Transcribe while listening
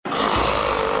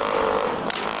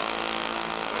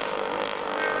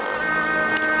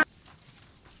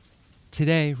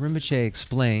today, Rinpoche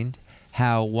explained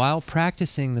how while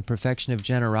practicing the perfection of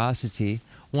generosity,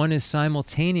 one is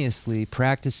simultaneously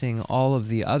practicing all of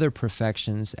the other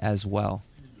perfections as well.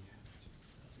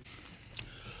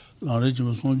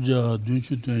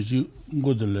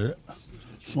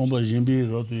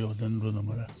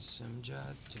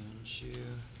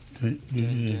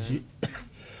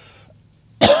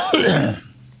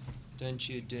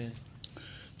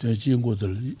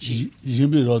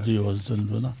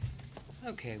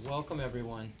 Okay, welcome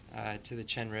everyone to the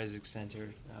Chen Rezig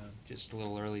Center. Just a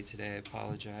little early today, I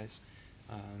apologize.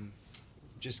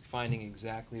 Just finding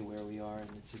exactly where we are in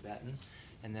the Tibetan,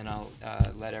 and then I'll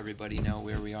let everybody know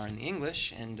where we are in the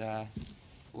English, and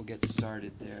we'll get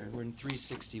started there. We're in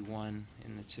 361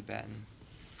 in the Tibetan.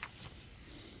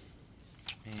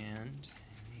 And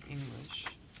in the English,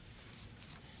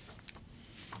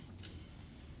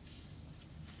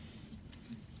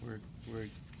 we're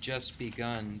just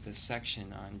begun the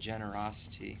section on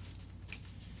generosity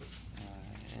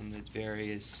and the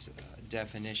various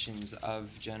definitions of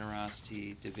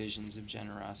generosity, divisions of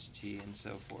generosity, and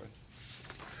so forth.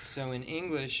 So in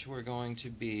English, we're going to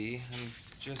be, I'm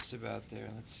just about there,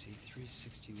 let's see,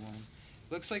 361.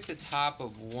 Looks like the top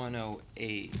of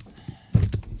 108. Let me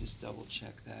just double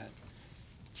check that.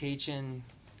 Teichen,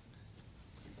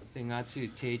 Bengatsu,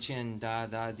 Teichen, Da,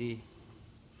 Da, Di.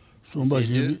 Somba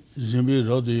jimbi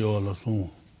rado yola son.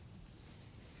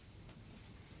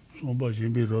 Somba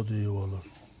jimbi rado yola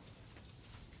son.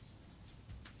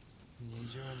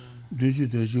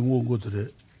 Dunchi ngo go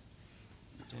tre.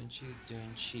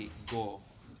 Dunchi go.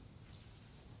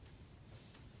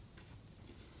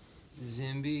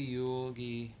 Zimbi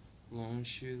yogi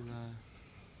longshu la.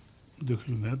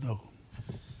 Dekhu ne da ko.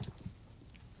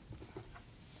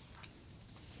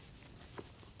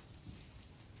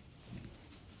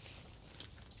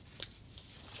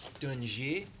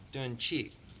 Dunji,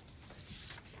 Dunchi.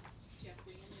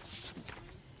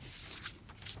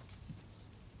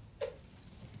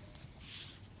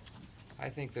 I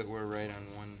think that we're right on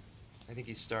one. I think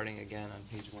he's starting again on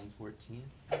page 114,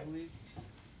 I believe.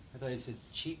 I thought he said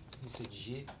cheek, he said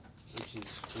ji, which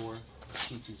is 4,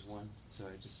 cheek is 1, so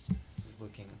I just was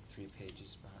looking 3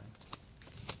 pages behind.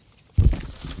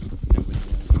 Nobody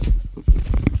knows that.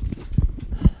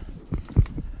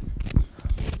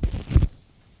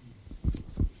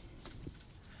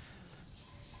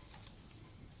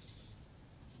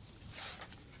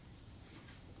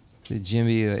 The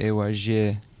Jimmy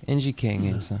Ewaje Enji King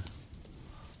is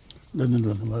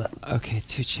okay,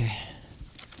 Tuche.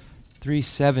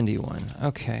 371.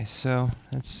 Okay, so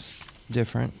that's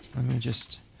different. Let me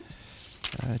just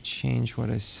change what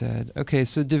I said. Okay,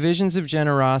 so divisions of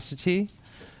generosity.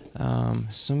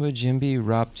 Sumba Jimbi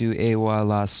Rapdu Ewa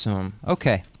La Sum.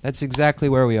 Okay, that's exactly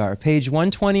where we are. Page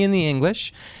 120 in the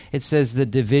English. It says the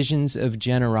divisions of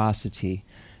generosity.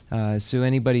 So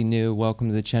anybody new, welcome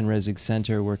to the Chen Rezig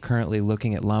Center. We're currently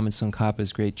looking at Lama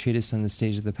Tsongkhapa's great treatise on the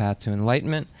stage of the path to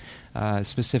enlightenment,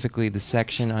 specifically the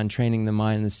section on training the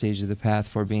mind on the stage of the path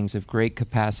for beings of great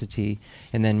capacity,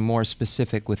 and then more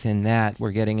specific within that,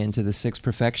 we're getting into the 6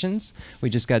 perfections. We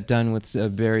just got done with a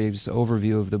various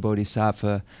overview of the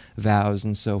Bodhisattva vows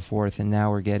and so forth, and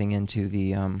now we're getting into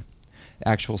the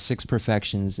actual 6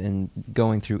 perfections and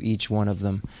going through each one of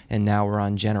them. And now we're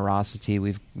on generosity.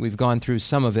 We've gone through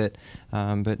some of it,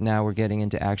 but now we're getting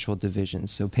into actual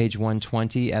divisions. So page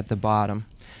 120 at the bottom,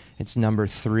 it's number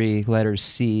 3, letter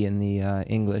C in the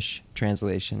English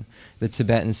translation. The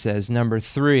Tibetan says number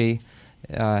 3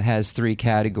 has 3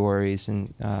 categories,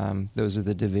 and those are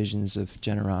the divisions of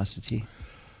generosity.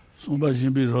 Less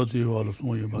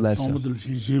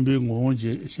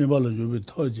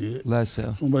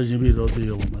so.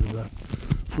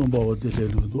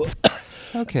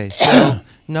 Okay, so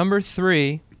number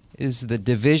 3 is the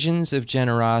divisions of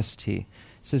generosity.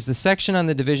 It says the section on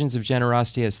the divisions of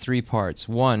generosity has 3 parts.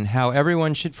 1, how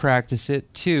everyone should practice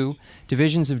it. 2,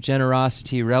 divisions of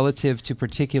generosity relative to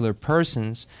particular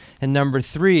persons. And number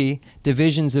 3,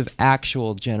 divisions of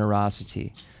actual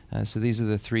generosity. So these are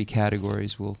the 3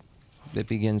 categories that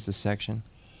begins the section.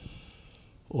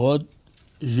 What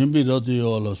Jimbi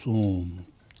Radio la sum,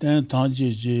 then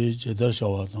Tanji Jedar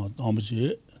Shawatan,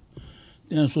 Tamji,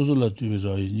 then Susula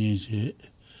Tubisa Niji,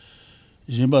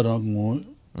 Jimbarang,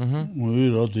 Mui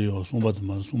Radio,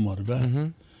 Sumbatman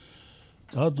Sumarba,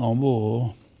 that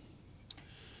Tambo,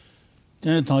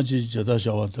 then Tanji Jedar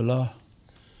Shawatala,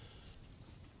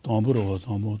 Tamburo,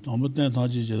 Tambo, then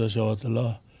Tanji Jedar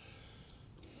Shawatala.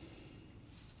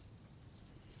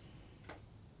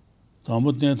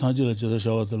 Tambo ten tanji la jeda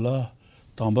shawat la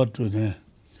tamba chuden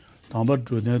tang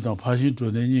pashin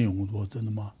chuden ni yung do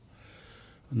ten ma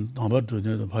당바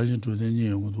주된 발신 주된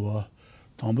내용도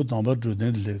당바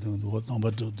주된 내용도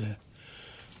당바 주된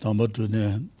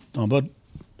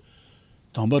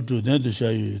당바 주된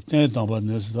도시에 된 당바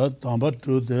내서 당바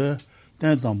주된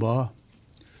된 당바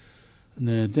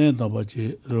네 된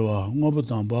당바지 로와 뭐부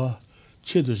당바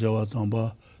치도셔와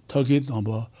당바 타기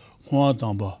당바 홍화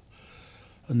당바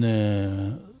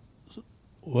네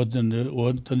어떤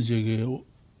저기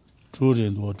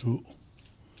주인도 주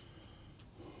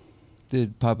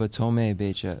Did Papa Tome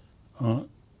Becha?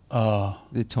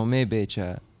 The Tome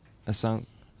Becha, a song.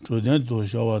 주된도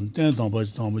샤완 된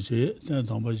당바지 된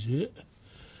당바지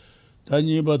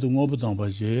다니바도 뭐부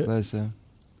당바지 Lessa.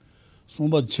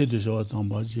 송바 치도셔와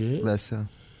당바지 Lessa.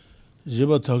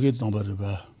 제바 타기 당바를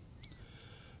봐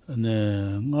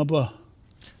네, 나봐.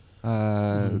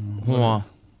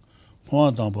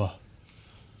 홍화 당바.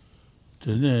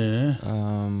 되네.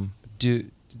 Do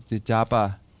the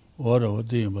dapa. 와라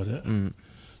어디 말이야?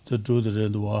 저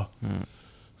조들에도 와.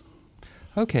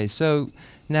 Okay, so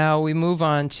now we move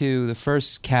on to the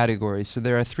first category. So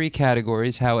there are three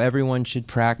categories, how everyone should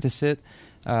practice it.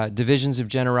 Divisions of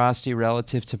generosity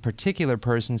relative to particular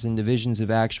persons and divisions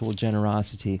of actual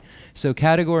generosity. So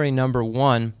category number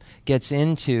 1 gets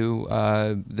into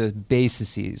the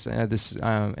bases,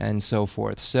 and so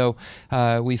forth. So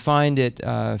we find it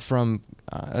from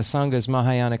Asanga's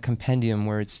Mahayana Compendium,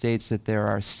 where it states that there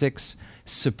are 6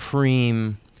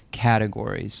 supreme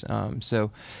categories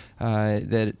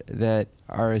that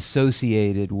are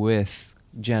associated with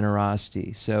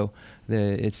generosity. So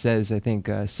it says, I think,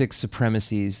 6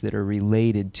 supremacies that are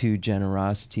related to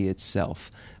generosity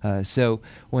itself. So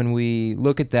when we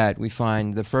look at that, we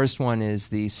find the first one is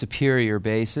the superior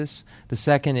basis. The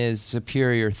second is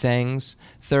superior things.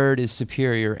 Third is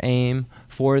superior aim.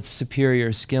 Fourth,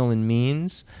 superior skill and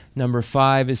means. Number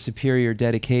 5 is superior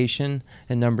dedication.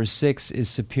 And number 6 is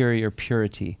superior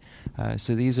purity.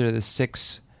 So these are the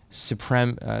 6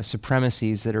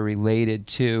 supremacies that are related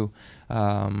to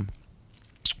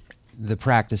the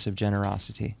practice of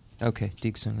generosity. Okay,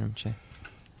 Diksung Rinpoche.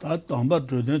 다 당바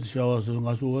주된 샤와서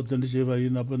가서 어떤 제바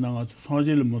이나 번나가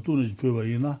상제를 못도는 표바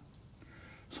이나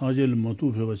상제를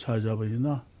못도 표바 찾아봐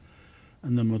이나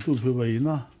안에 못도 표바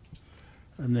이나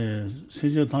안에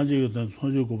세제 단지거든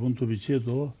소주 고분 투비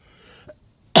체도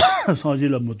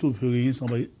상제를 못도 표기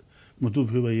인사바 못도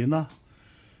표바 이나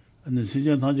안에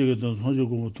세제 단지거든 소주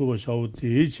고분 투바 샤오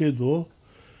대체도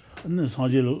안에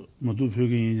상제를 못도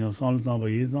표기 인자 상담바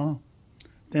이나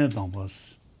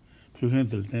대당바스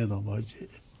표현들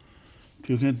대당바지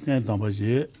The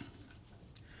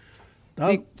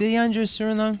Yanjur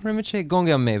Surinang Rinpoche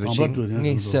Gongyam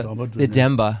Mebachi. The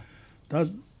Demba.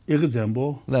 That's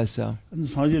example. Lesso. And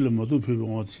Sajil Modu people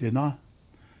want Sina,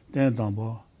 Dan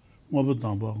Damba, Mobu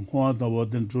Damba, Juan Damba,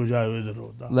 then Georgia with the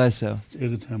road. Lesso.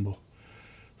 Example.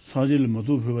 Sajil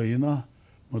Modu people ina,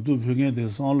 Modu Pugan, the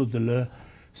Sanlu de Le,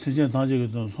 Sijan Tajik,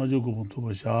 Sajuku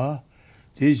Tubasha,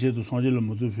 Tisha to Sajil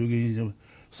Modu Pugan,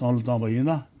 Sanlu Damba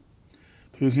ina.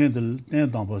 Pugan the Dan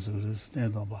Damba,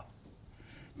 Dan Damba.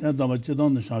 Dan Damba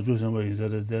Chidon, the Shaju Samba is at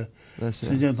the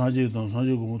Sijan Tajik,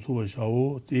 Sajuku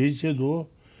Tubasha, Tisha do.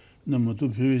 Number 2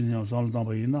 Pugan, Sanlu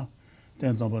Damba ina,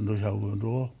 Dan Damba no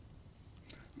Shagu,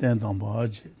 Dan Damba.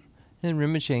 And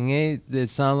Rinpoche, the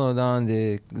Sanlo don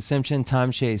the Semchen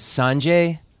Tamche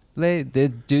Sanjay. The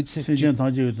dude. Sijan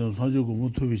Tajik, Sajuku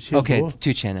Mutu. Okay,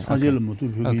 2 channel. Okay,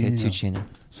 2 channel.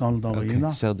 Sanlu Damba ina.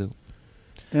 So do.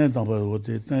 Dan Damba, what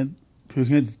they Dan.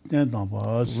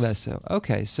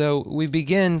 Okay, so we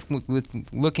begin with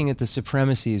looking at the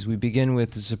supremacies. We begin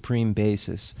with the supreme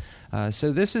basis.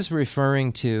 So this is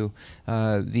referring to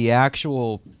the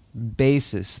actual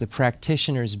basis, the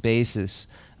practitioner's basis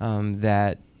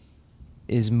that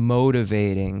is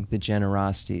motivating the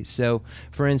generosity. So,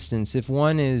 for instance, if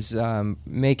one is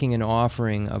making an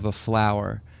offering of a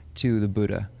flower to the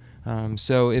Buddha,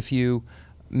 so if you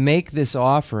make this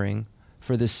offering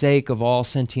for the sake of all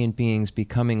sentient beings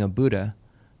becoming a Buddha,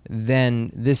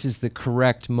 then this is the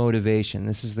correct motivation.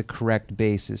 This is the correct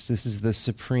basis. This is the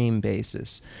supreme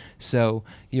basis. So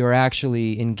you're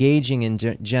actually engaging in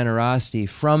generosity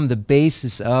from the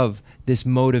basis of this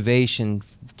motivation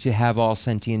to have all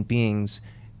sentient beings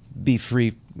be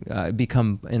free,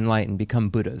 become enlightened, become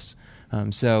Buddhas.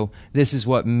 So this is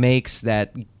what makes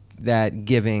that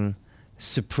giving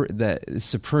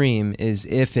supreme, is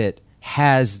if it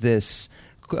has this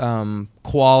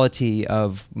quality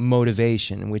of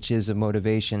motivation, which is a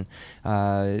motivation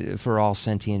for all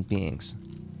sentient beings.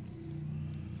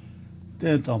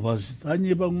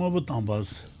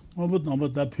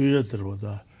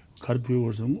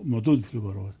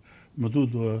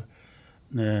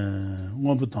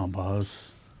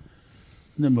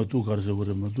 ne matu karse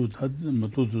gore matu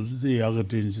tu yaga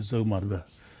tin ji sag marba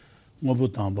ngobu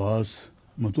tambas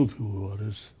matu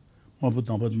pures ngobu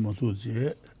tambas matu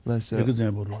je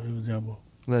example.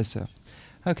 Lesso.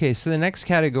 Okay, so the next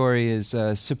category is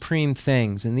supreme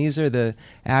things, and these are the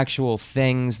actual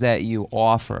things that you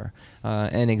offer.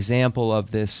 An example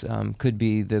of this could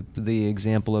be the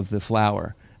example of the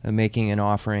flower, making an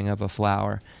offering of a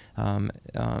flower.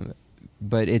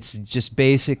 But it's just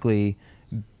basically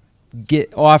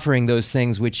offering those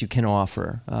things which you can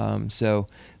offer. So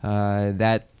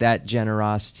that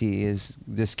generosity is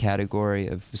this category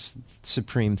of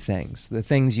supreme things. The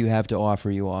things you have to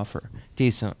offer, you offer.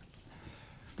 Decent.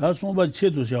 다 송바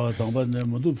체도 샤와 당바네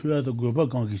모두 표야도 고바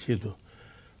강기 체도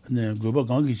네 고바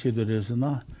강기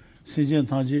체도에서나 신전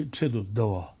단지 체도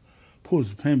더와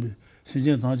포스 팬비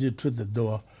신전 단지 체도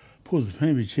더와 포스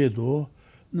팬비 체도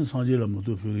는 상지를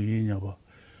모두 표기 있냐봐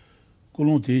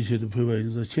고론 대체도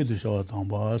표바에서 체도 샤와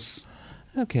당바스.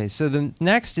 Okay, so the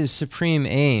next is supreme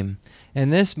aim,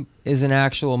 and this is an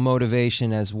actual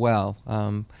motivation as well.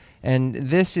 And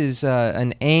this is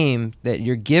an aim that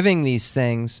you're giving these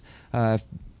things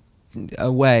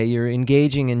away. You're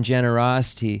engaging in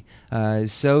generosity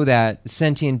so that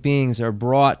sentient beings are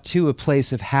brought to a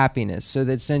place of happiness, so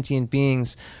that sentient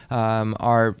beings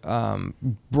are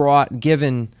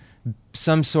given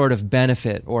some sort of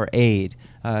benefit or aid.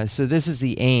 So this is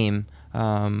the aim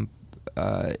of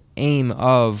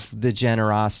the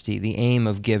generosity, the aim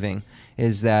of giving,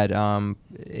 is that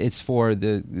it's for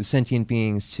the sentient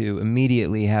beings to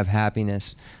immediately have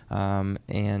happiness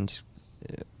and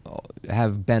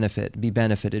be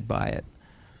benefited by it.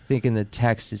 I think in the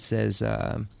text it says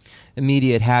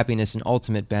immediate happiness and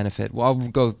ultimate benefit. Well, I'll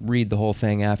go read the whole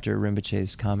thing after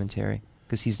Rinpoche's commentary,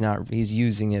 because he's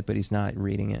using it, but he's not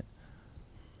reading it.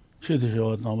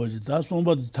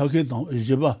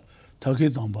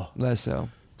 Less so.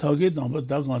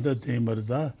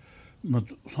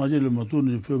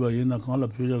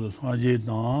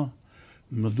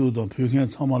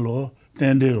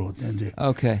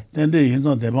 Okay.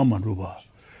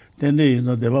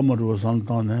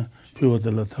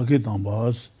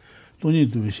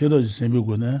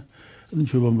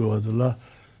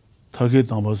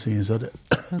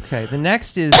 Okay, the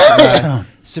next is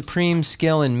supreme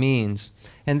skill and means.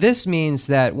 And this means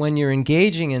that when you're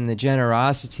engaging in the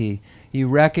generosity, you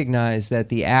recognize that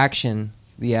the action,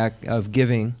 the act of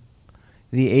giving,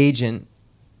 the agent,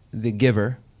 the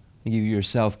giver, you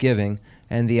yourself giving,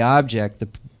 and the object,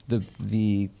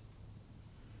 the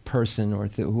person or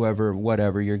whoever,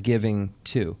 whatever you're giving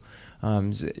to,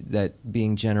 that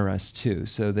being generous to.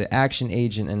 So the action,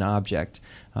 agent, and object.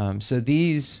 So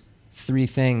these three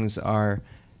things are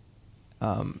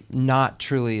not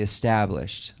truly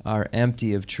established, are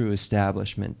empty of true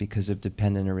establishment because of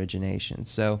dependent origination.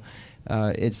 So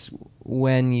it's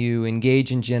when you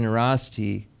engage in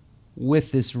generosity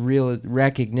with this real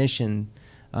recognition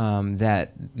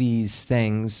that these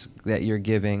things that you're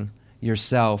giving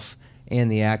yourself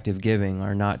and the act of giving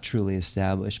are not truly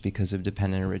established because of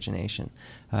dependent origination.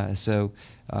 So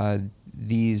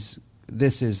this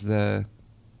is the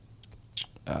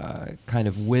kind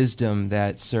of wisdom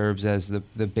that serves as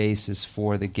the basis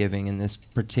for the giving in this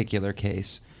particular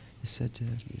case. Is said to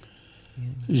have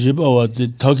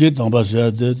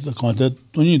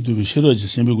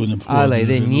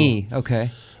okay.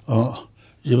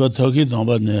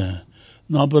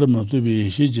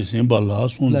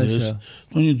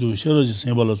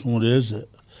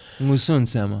 Musun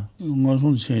sama.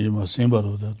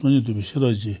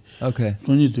 Okay.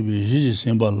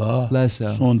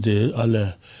 Lessa.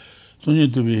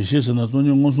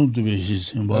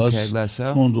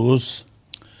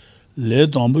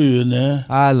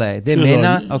 Ale, de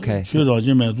mena, okay.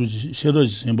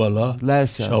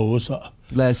 Lessa.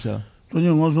 Lessa.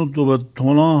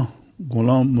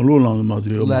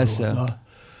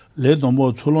 Le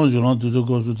tombo cholon jolan tuzo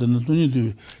gozu tena tuni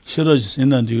tu shiraji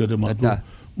senan digare matu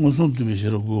ngosum tu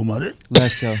bishira go mare.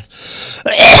 Lesso.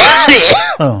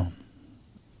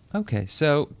 Okay,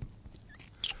 so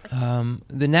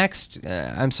the next,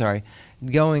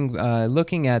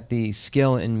 looking at the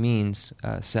skill and means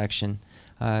section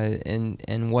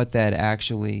and what that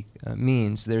actually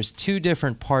means. There's two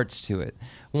different parts to it.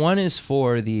 One is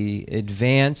for the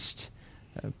advanced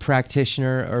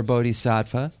practitioner or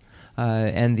bodhisattva.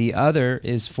 And the other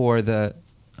is for the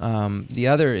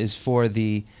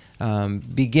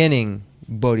beginning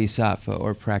bodhisattva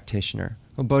or practitioner,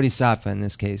 or bodhisattva in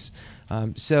this case.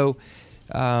 So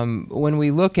when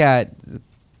we look at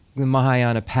the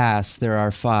Mahayana paths, there are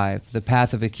 5: the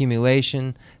path of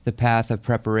accumulation, the path of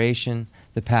preparation,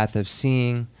 the path of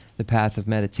seeing, the path of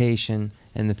meditation,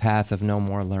 and the path of no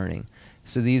more learning.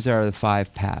 So these are the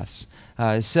 5 paths.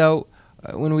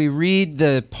 When we read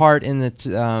the part in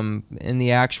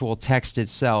the actual text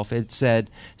itself, it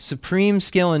said, supreme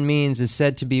skill and means is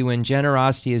said to be when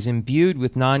generosity is imbued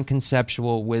with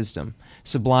non-conceptual wisdom,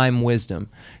 sublime wisdom.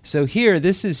 So here,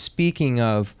 this is speaking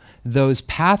of those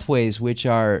pathways which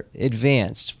are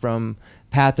advanced from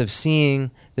path of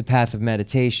seeing, the path of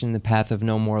meditation, the path of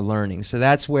no more learning. So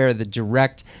that's where the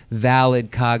direct,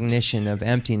 valid cognition of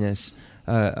emptiness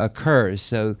occurs.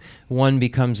 So one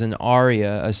becomes an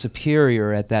Arya, a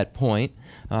superior at that point.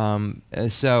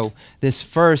 So this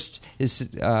first is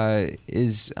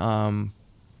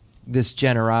this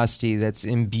generosity that's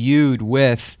imbued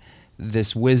with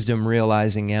this wisdom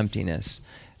realizing emptiness.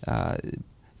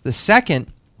 The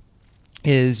second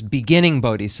is beginning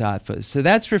bodhisattvas. So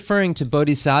that's referring to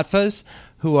bodhisattvas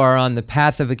who are on the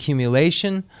path of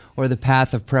accumulation or the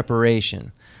path of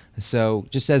preparation. So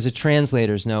just as a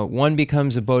translator's note, one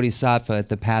becomes a bodhisattva at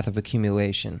the path of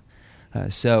accumulation.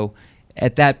 So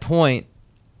at that point,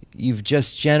 you've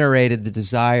just generated the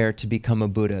desire to become a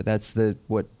Buddha. That's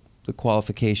what the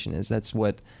qualification is. That's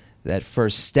what that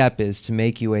first step is, to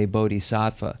make you a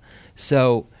bodhisattva.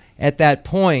 So at that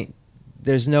point,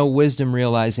 there's no wisdom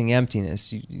realizing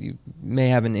emptiness. You may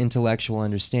have an intellectual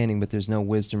understanding, but there's no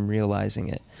wisdom realizing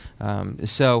it.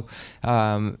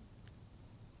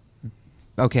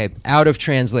 Okay, out of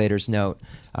translator's note.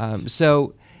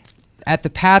 So at the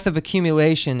path of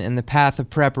accumulation and the path of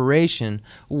preparation,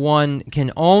 one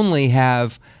can only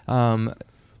have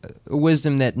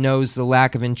wisdom that knows the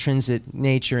lack of intrinsic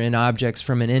nature in objects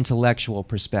from an intellectual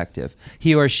perspective.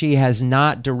 He or she has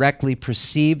not directly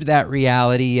perceived that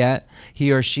reality yet.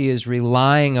 He or she is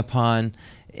relying upon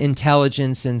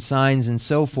intelligence and signs and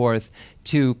so forth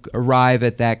to arrive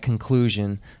at that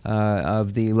conclusion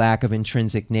of the lack of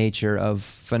intrinsic nature of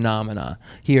phenomena.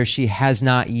 He or she has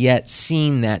not yet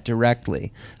seen that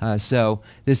directly. So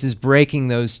this is breaking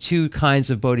those two kinds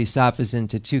of bodhisattvas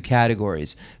into two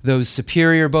categories. Those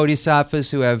superior bodhisattvas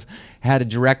who have had a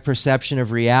direct perception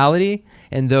of reality,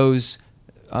 and those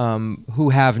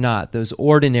who have not, those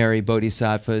ordinary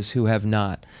bodhisattvas who have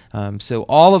not. So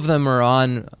all of them are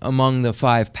among the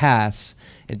 5 paths.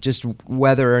 It just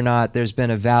whether or not there's been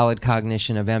a valid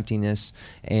cognition of emptiness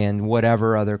and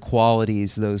whatever other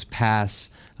qualities those paths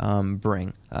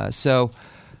bring. So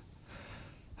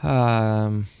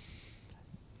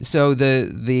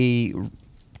the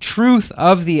truth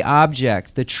of the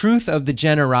object, the truth of the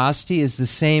generosity is the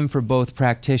same for both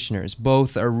practitioners.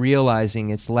 Both are realizing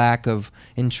its lack of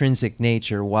intrinsic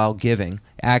nature while giving,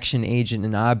 action, agent,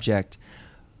 and object.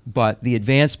 But the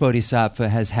advanced bodhisattva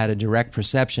has had a direct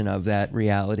perception of that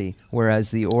reality,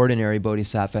 whereas the ordinary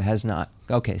bodhisattva has not.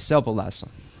 Okay, self-alasso.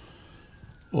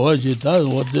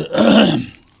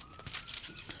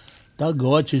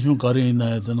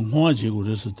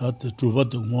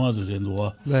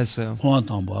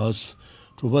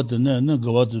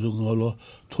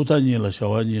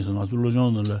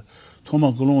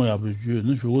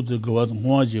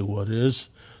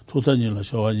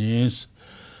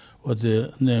 Wate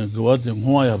ne gawat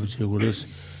ngwa ya buche gures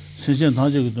sensen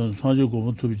tanje gdon sanje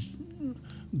go to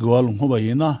gawal ngwa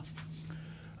yina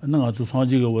na ga tu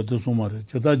sanje ga wate somare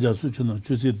chata jasu chno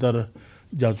chusi tar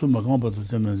jasu magam ba to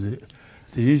temeze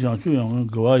te jan chu yang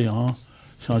gawa yang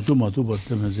shanchu ma to ba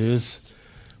temeze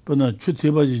bana chu te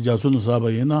ba ji jasu no sa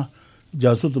ba yina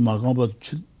jasu to magam ba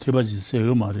te ba ji se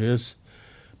ga mares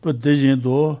ba de jin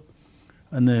do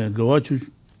ane gawa chu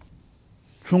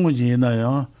chung ji na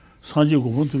ya 산지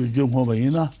고분도 좀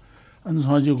호바이나 안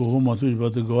산지 고분 마도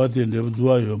바도 고아데 레브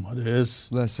두아요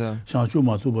마레스 Blessa. 샤추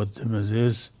마도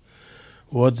바테메스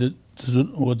what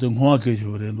호아케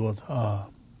조레도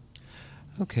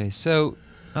Okay, so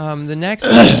the next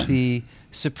is the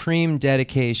supreme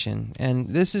dedication,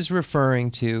 and this is referring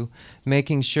to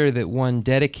making sure that one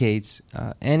dedicates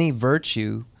any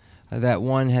virtue that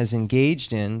one has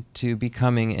engaged in to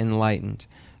becoming enlightened.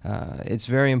 It's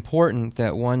very important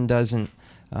that one doesn't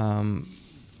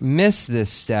miss this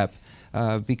step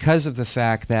because of the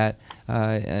fact that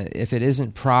if it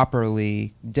isn't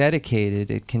properly dedicated,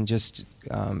 it can just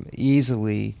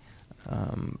easily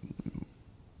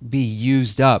be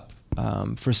used up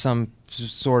for some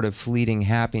sort of fleeting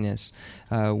happiness,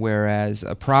 whereas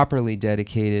a properly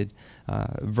dedicated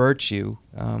virtue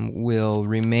will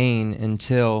remain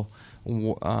until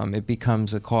it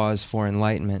becomes a cause for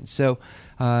enlightenment. So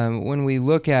when we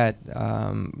look at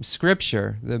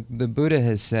scripture, the Buddha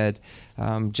has said,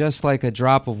 just like a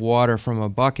drop of water from a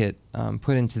bucket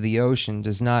put into the ocean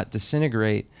does not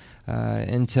disintegrate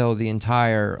until the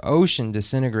entire ocean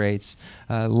disintegrates,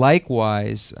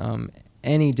 likewise,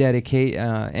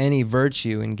 any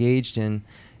virtue engaged in,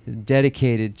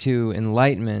 dedicated to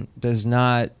enlightenment, does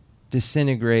not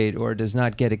disintegrate or does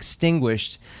not get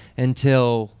extinguished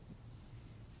until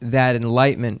that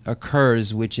enlightenment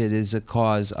occurs, which it is a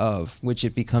cause of, which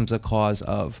it becomes a cause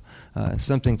of,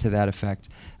 something to that effect.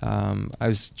 I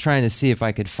was trying to see if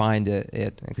I could find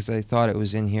it because I thought it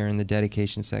was in here in the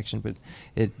dedication section, but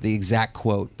the exact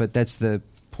quote. But that's the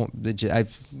point.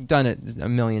 I've done it a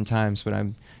million times, but I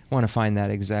want to find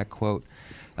that exact quote.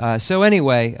 So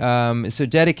anyway, so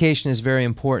dedication is very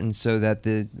important, so that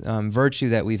the virtue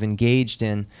that we've engaged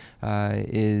in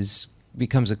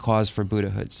becomes a cause for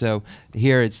Buddhahood. So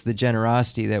here it's the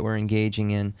generosity that we're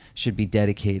engaging in should be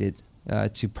dedicated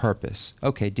to purpose.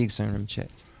 Okay, Digsun Rinpoche.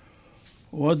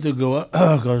 What the go what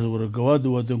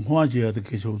the Huaji the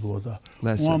Kisho water.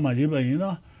 One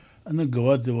Mariba and the go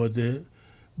what the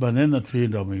banana tree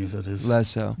is. Less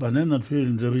so. Banana tree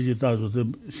in Javiji with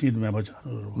the seed member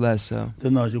channel. Less so.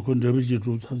 Then I should Javiji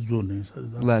roots and zones.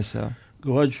 Less so.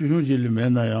 Go out usually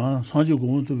Mena, Sanji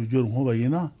go to be Jurong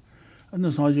Hovaina. And the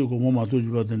Sanji go Moma to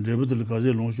you, but then Jabutil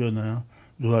Kazi Longshona,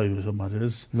 do I use a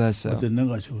mares? Less so. The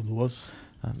negative was.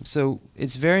 So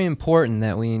it's very important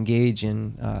that we engage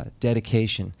in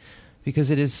dedication,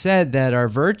 because it is said that our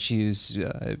virtues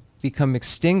become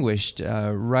extinguished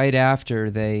right after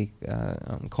they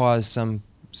cause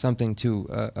something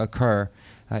to occur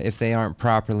if they aren't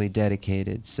properly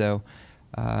dedicated. So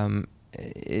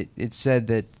it's said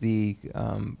that the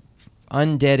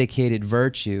undedicated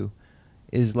virtue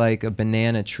is like a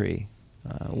banana tree.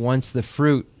 Once the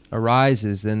fruit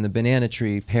arises, then the banana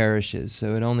tree perishes.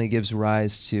 So it only gives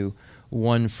rise to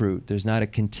one fruit. There's not a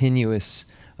continuous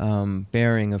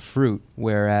bearing of fruit,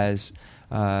 whereas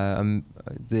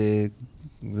the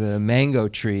mango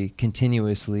tree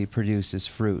continuously produces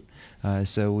fruit.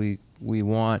 So we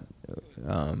want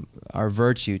our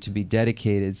virtue to be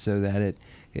dedicated so that it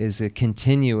is a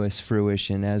continuous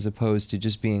fruition, as opposed to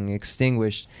just being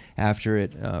extinguished after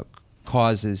it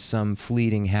causes some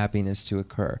fleeting happiness to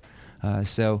occur.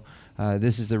 So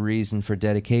this is the reason for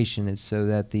dedication. It's so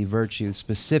that the virtue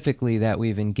specifically that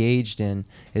we've engaged in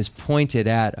is pointed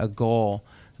at a goal,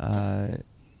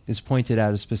 is pointed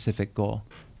at a specific goal.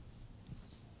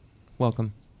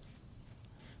 Welcome.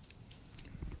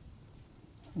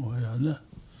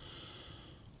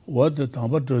 What the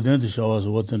Tamba Jordan showers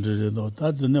what the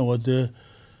that's the name what the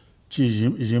So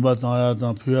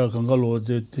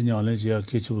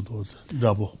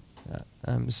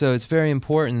it's very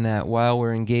important that while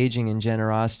we're engaging in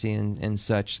generosity and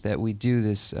such, that we do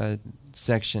this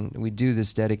section, we do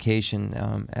this dedication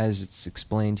as it's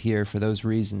explained here for those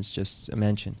reasons just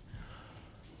mentioned.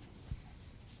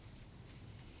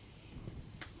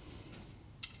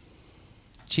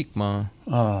 Chikma.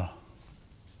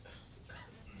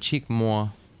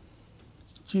 Chikmo.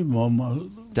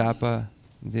 Dapa.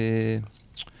 The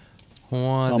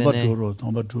Tamba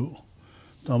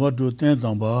Tamba ten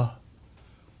Tamba,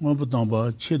 one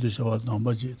Tamba, Chedushawa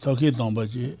Tambaji, Taki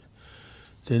Tambaji,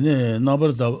 Tene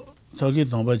number Taki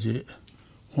Tambaji,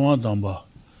 one Tamba.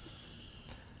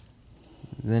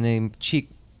 The name Chik.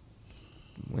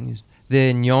 When you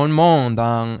the Nyonmon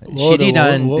dang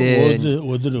Shididan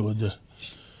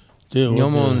the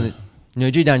Nyonmon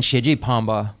Nyojidan Shiji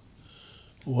Pamba.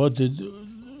 What did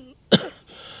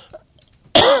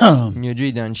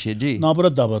Nyujidan Shiji. Number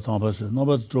Daba Tambas,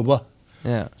 number Troba.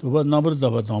 Yeah. Troba number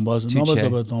Daba Tambas, number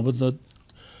Daba Tambas,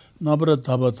 number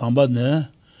Daba Tambane,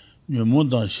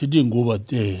 Nyumunda Shidin Goba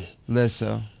Day. Less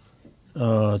so.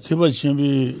 Tiba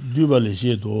Chimbi Dubali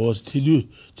Shedos, Tidu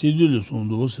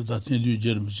Sundos, that Tidu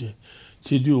Jermche,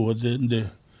 Tidu what the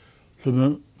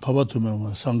Papa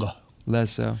Tume Sanga.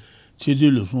 Less so.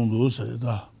 Tidu Sundos,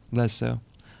 Less so.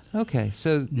 Okay,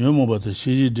 so Nyumo but the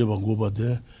Shiji Deba Goba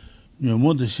there.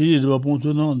 Nyumo the Shiji Deba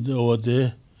Pontuno, the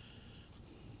Ode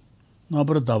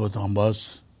Nabra Daba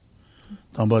Tambas,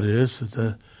 Tambares,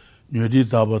 the Nyudi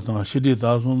Tabatan, Shidi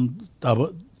Tazun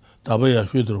Tabaya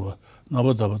Shudrova,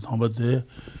 Nabra Daba Tambate,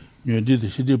 Nyudi the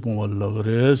Shidi Poma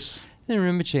Lagres. Then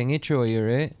Rinpoche, Itro, you're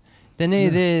right. Then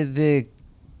the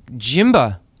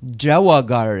Jimba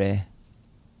Jawagare.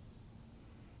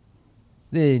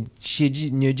 The Shiji,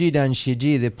 Nyujidan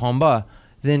Shiji, the Pamba,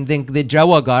 then the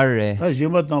Jawagare. That's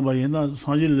Jimba Tambayina,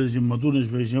 Sanjil Jimadun,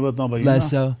 Jimba Tambayina. Less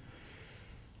so.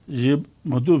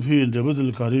 Madu P and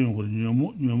Debatil Karim,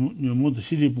 Numu the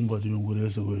Shidi Pumba,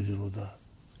 Yungures,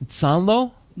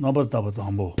 Sanlo? Number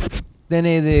Tabatambo. Then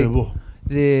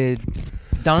the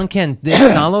Duncan, the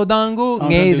Sanlo Dango,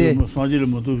 Sanjil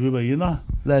Madu Vibayina.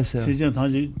 Less so. Sijan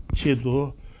Tanji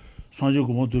Cheto, Sanjo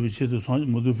Motu Cheto,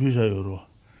 Madu Pisha Euro.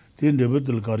 Then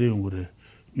Debatil Karim,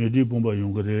 뇌지 bomba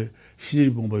용거래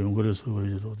시리 bomba 용거래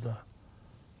서거지로다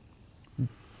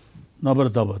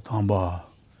나버다바 담바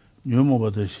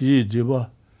뇌모바다 시리 제바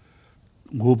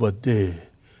고바데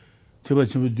제바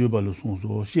지금 뒤발로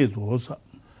송소 시도사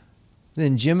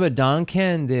Then Jimba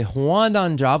Danken, the Huan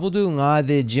Dan Jabudu, nga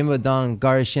the Jimba Dan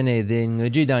Garshene, the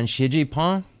Nguji Dan Shiji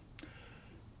Pong.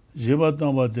 제바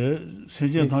담바데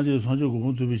세제 단지 선조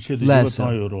고분도 비체도 제바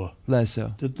땅요로. Lesso.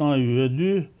 그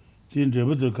땅요에도 딘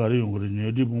제바들 가리 용거래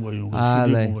뇌지 bomba 용거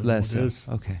시리 bomba.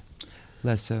 Lesso. Okay.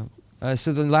 Lesso.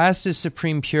 So the last is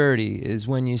supreme purity, is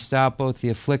when you stop both the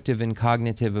afflictive and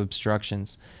cognitive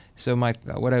obstructions. So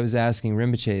what I was asking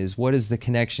Rinpoche is, what is the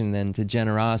connection then to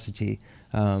generosity?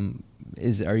 Are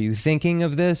you thinking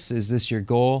of this? Is this your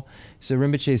goal? So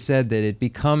Rinpoche said that it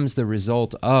becomes the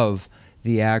result of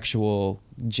the actual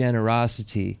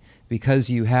generosity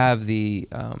because you have the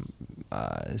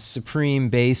supreme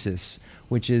basis,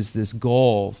 which is this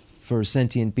goal for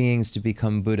sentient beings to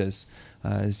become Buddhas.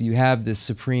 As you have this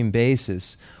supreme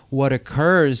basis, what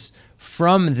occurs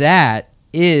from that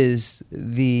is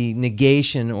the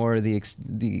negation or the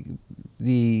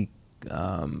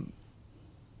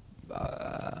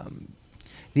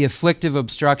afflictive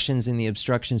obstructions and the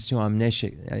obstructions to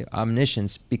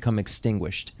omniscience become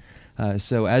extinguished.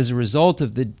 So as a result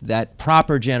of that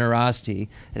proper generosity,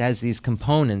 it has these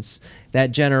components,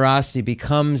 that generosity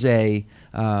becomes a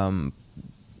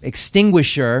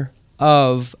extinguisher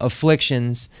of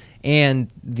afflictions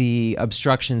and the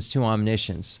obstructions to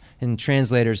omniscience. And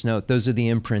translators note those are the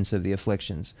imprints of the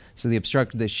afflictions. So the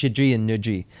shidri and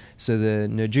nudri. So the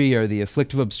nudri are the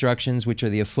afflictive obstructions, which are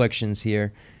the afflictions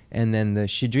here, and then the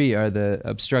shidri are the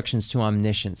obstructions to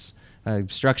omniscience,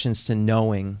 obstructions to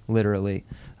knowing, literally.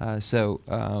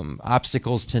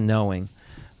 Obstacles to knowing.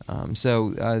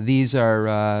 These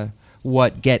are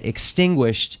what get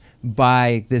extinguished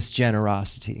by this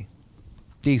generosity.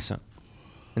 Decent.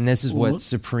 And this is what's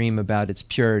supreme about its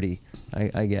purity.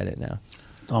 I get it now.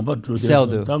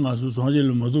 Seldu.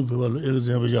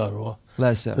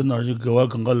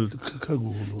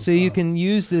 So you can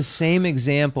use this same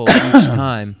example each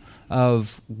time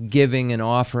of giving an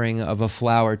offering of a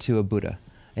flower to a Buddha.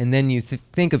 And then you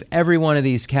think of every one of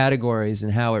these categories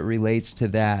and how it relates to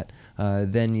that.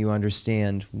 Then you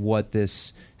understand what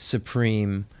this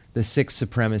supreme, the six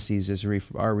supremacies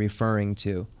are referring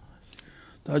to.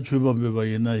 So if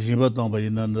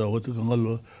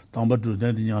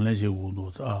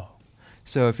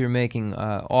you're making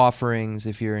offerings,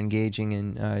 if you're engaging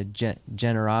in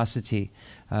generosity,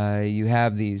 you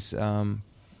have these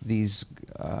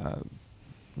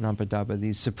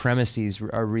supremacies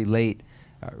are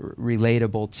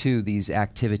relatable to these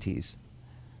activities.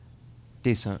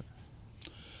 Decent.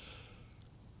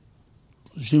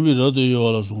 So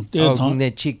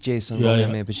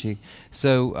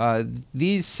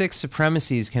these six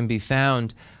supremacies can be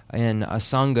found in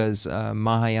Asanga's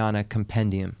Mahayana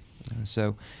compendium.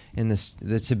 So in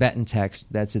the Tibetan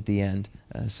text, that's at the end.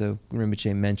 So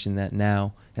Rinpoche mentioned that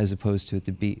now, as opposed to at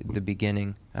the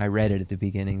beginning. I read it at the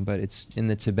beginning, but it's in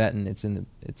the Tibetan. It's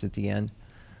at the end.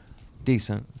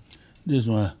 Decent. This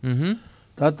one. Mm-hmm.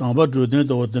 That number to the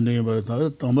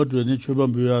number to the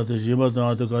Chuban Buya, the Jima,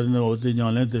 the Garden of the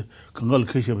Yanlet, Kangal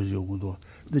Kesha,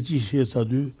 the G.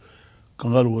 Sadu,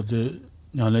 Kangal with the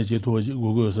Yanlet to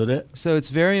Google. So it's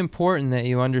very important that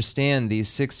you understand these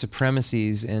six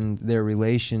supremacies and their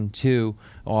relation to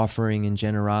offering and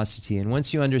generosity. And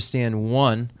once you understand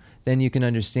one, then you can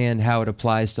understand how it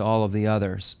applies to all of the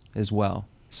others as well.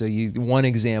 So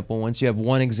once you have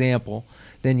one example,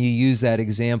 then you use that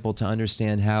example to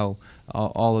understand how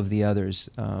all of the others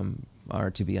are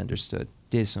to be understood.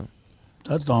 Desun.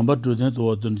 That's number to the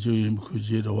what don't you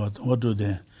include what do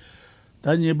they?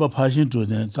 Then you passing to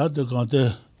them, that the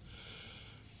counter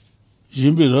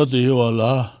Jimby Rod you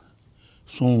all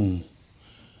soon.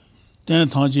 Then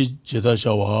Tanji Jeta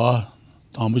Shawa,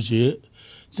 Tambuji,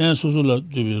 then Susula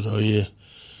Dubi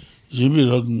Jimby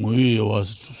Rod Mui was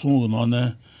soon on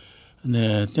there.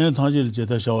 Then Tanji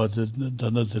Jeta Shawa, the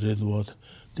red water.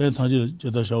 Then Tanji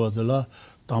Jeta Shawa the la,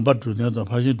 Tamba to them, the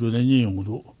passing to the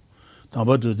Yungu.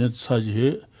 Tamba to them,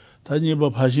 Saji,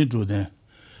 Tanya passing to them.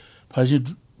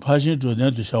 Passing to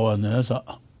them to shower Nessa.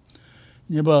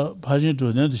 Never passing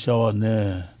to them to shower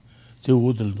ne, the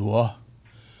woodle door.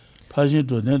 Passing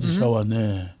to them to shower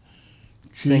ne.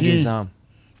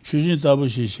 Choosing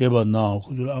Tabushi Sheba now,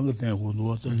 could you understand good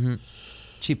water?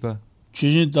 Cheaper.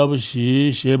 Choosing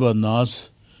Tabushi Sheba Nas,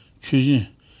 choosing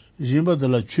Jimba de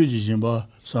la Chuji Jimba,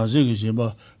 Sanzig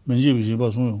Jimba, Menji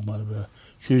Jimba, Marbe,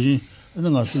 choosing, and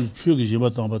then I should Chugi Jimba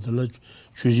Tamba de la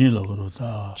choosing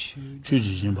Logota,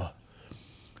 Chuji Jimba.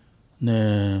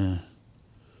 Ne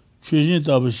Chujin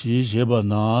tabu shi sheba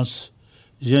nas,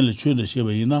 yen le chun de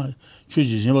sheba ina,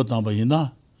 chuji sheba tamba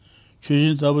ina,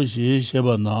 chujin tabu shi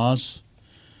sheba nas,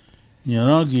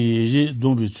 nyanagi yeji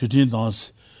dombi chujin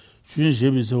dans, chujin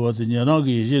shebi se wate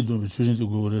nyanagi yeji dombi chujin de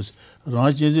gugres,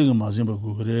 rang jenzi ge mazimba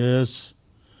gugres,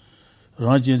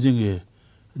 rang jenzi ge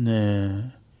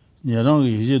ne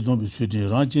nyanagi yeji dombi chujin,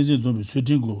 rang jenzi dombi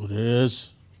chujin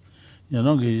gugres,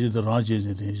 nyanagi yeji de rang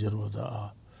jenzi de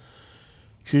jerwada.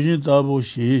 Chujin tabu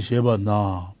shi sheba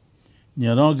na,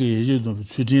 nyanagi yeji dombi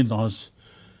chujin dans,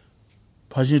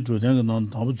 pashin chudeng nan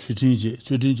tabu chujin ji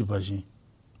pashin.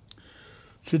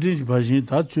 Chujin ji pashin,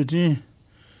 ta chujin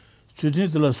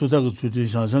tila suda ge chujin,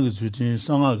 shansang ge chujin,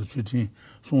 sanga ge chujin,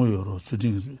 song yoro,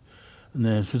 chujin ge,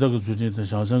 suda ge chujin,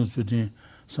 shansang ge chujin,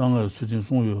 sanga ge chujin,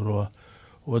 song yoro,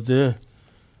 wade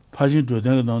pashin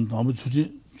chudeng nan tabu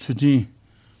chujin,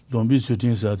 dombi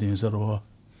chujin sa ting sarwa.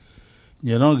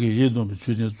 Nyanagi yeji dombi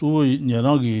chujin, zuwa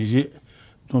nyanagi yeji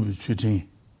dombi chujin,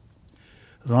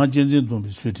 rang jenzin dombi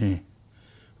chujin,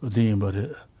 wade yinbari,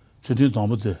 chujin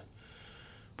tambu de,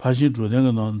 pashin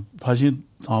chudeng nan, pashin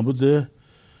tambu de,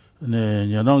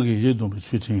 nyanagi yeji dombi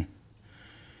chujin,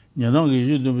 nyanagi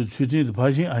yeji dombi chujin de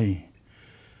pashin ayin,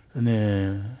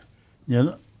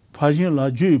 pashin la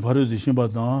juyi paru de shimba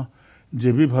dan,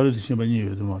 jebi paru de shimba nyi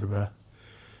yodo marba.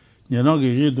 Nyanagi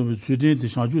yeji dombi chujin de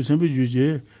shangju sembi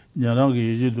juji, nyanagi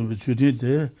yeji dombi chujin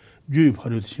de juyi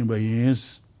paru de shimba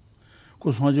yins.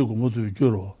 Ko sanji kumotu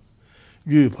gyoro,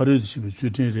 juyi paru de shimba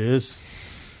chujin res.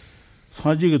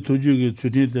 Sanji ge toju ge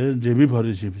chujin de jebi paru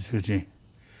de shimba chujin.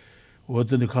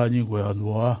 Wotani kani goya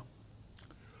nuwa.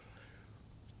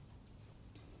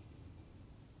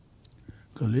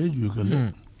 Kale ju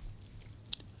kale.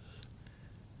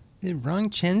 Rang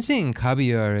Chenzin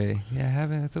Kabiyare.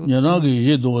 Yeah, I thought. Nyanagi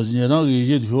yeji dowas, nyanagi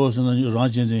yeji shosana rang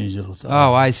jenzin yejiro.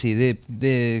 Oh, I see.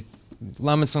 The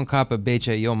Lama Tsongkhapa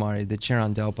Becha Yomari, the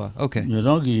Chiran Delpa. Okay.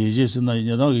 Nyanagi yeji sina,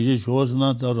 nyanagi yeji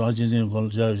shosana ta rang jenzin kol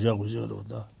jago jiro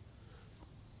da.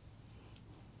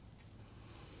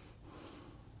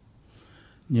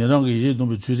 Nyanagi yeji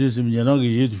dombi chujin sim,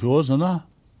 nyanagi yeji shosana,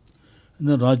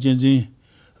 na rang jenzin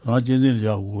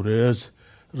jago res.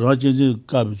 Rajinzi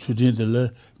kabi chujin de le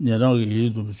nyanagi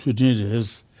yeji dombi chujin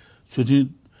res, chujin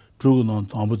chugu nan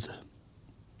tambu de.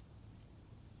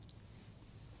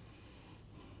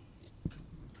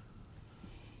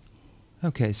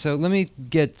 Okay, so let me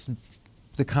get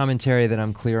the commentary that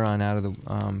I'm clear on out of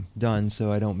the done,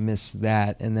 so I don't miss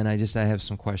that, and then I have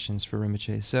some questions for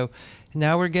Rinpoche. So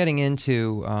now we're getting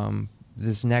into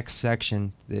this next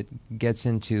section that gets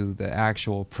into the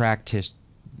actual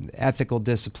ethical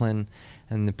discipline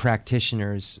and the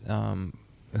practitioners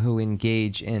who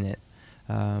engage in it.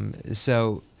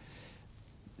 So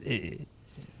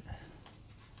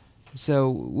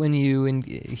when you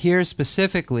here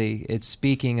specifically, it's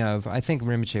speaking of, I think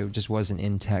Rinpoche just wasn't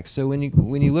in text. So when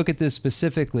you look at this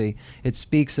specifically, it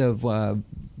speaks of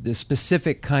the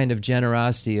specific kind of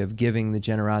generosity of giving, the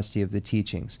generosity of the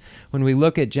teachings. When we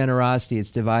look at generosity, it's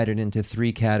divided into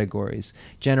three categories: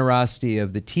 generosity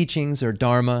of the teachings or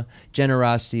dharma,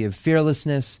 generosity of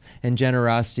fearlessness, and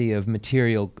generosity of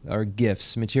material or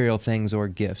gifts, material things or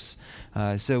gifts.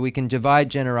 So we can divide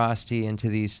generosity into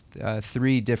these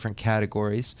three different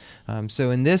categories. So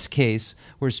in this case,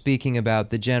 we're speaking about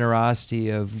the generosity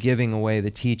of giving away the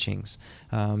teachings.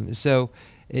 So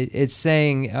it's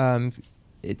saying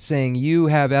you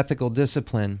have ethical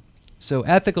discipline. So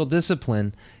ethical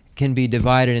discipline can be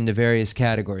divided into various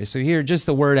categories. So here, just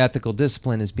the word ethical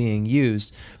discipline is being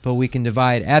used, but we can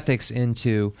divide ethics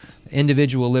into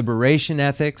individual liberation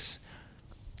ethics,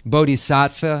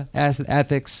 bodhisattva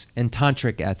ethics, and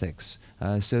tantric ethics.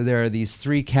 So there are these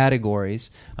three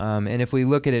categories, and if we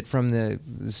look at it from the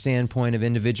standpoint of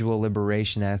individual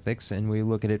liberation ethics, and we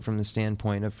look at it from the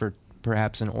standpoint of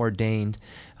perhaps an ordained,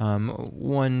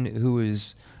 one who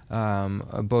is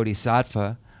a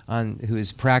bodhisattva, who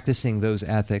is practicing those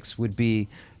ethics, would be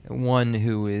one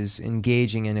who is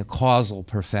engaging in a causal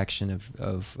perfection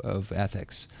of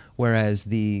ethics, whereas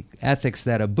the ethics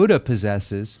that a Buddha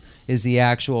possesses is the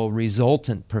actual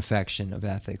resultant perfection of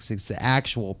ethics. It's the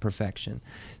actual perfection.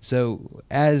 So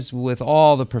as with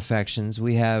all the perfections,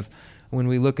 we have, when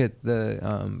we look at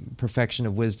the perfection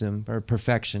of wisdom, or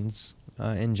perfections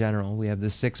in general, we have the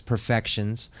 6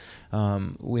 perfections.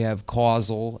 We have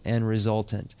causal and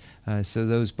resultant. So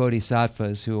those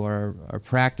bodhisattvas who are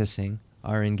practicing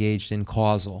are engaged in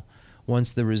causal.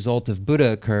 Once the result of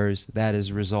Buddha occurs, that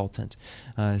is resultant.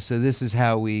 So this is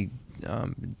how we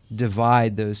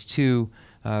divide those two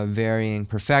varying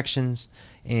perfections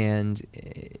and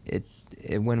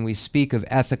when we speak of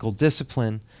ethical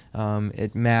discipline,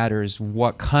 it matters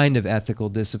what kind of ethical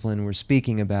discipline we're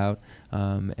speaking about,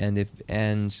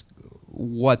 and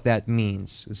what that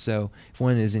means. So if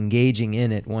one is engaging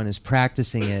in it, one is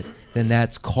practicing it, then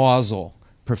that's causal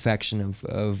perfection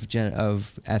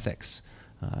of ethics.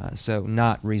 So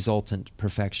not resultant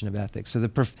perfection of ethics. So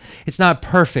it's not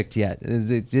perfect yet.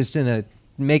 Just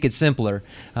make it simpler,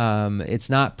 it's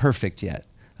not perfect yet.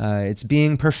 It's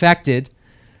being perfected.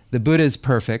 The Buddha is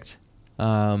perfect,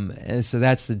 and so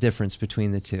that's the difference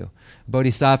between the two.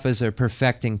 Bodhisattvas are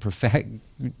perfecting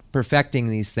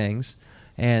these things,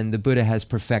 and the Buddha has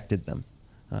perfected them.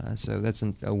 So that's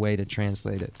a way to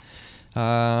translate it.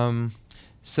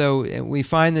 So we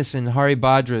find this in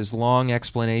Haribhadra's long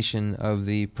explanation of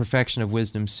the Perfection of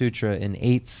Wisdom Sutra in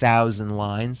 8,000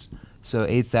 lines. So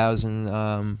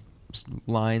 8,000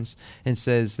 lines, and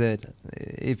says that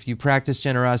if you practice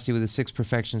generosity with the 6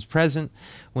 perfections present,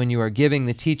 when you are giving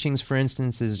the teachings, for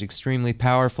instance, is extremely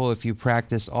powerful if you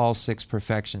practice all 6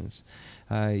 perfections.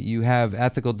 You have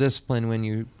ethical discipline when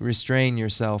you restrain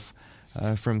yourself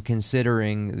from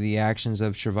considering the actions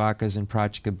of Shravakas and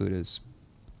Prachika Buddhas.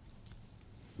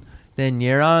 Then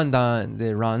Nyeran dan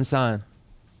the Ransan.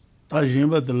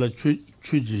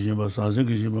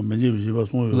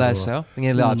 Less so.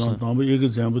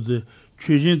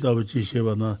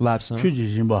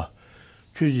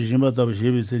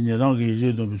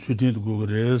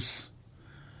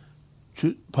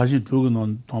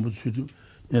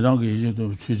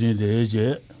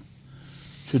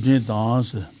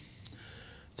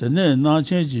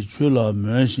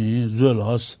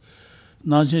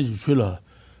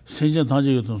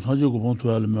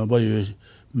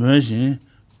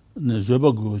 ne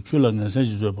zoba go chula ngase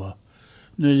ji zoba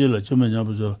ne la chama nya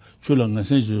bu zo chula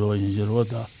ngase ji zo yin ji ro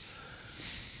da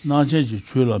na che ji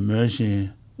chula me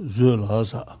shin zo la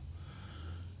sa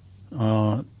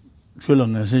chula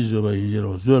ngase ji zo ba yin ji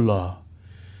ro zo la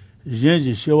yin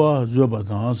ji shewa zo ba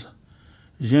da sa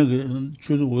yin ge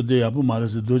chulu wo de ya bu ma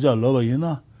se do ja lo ba yin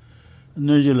na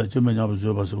ne ji la chama nya bu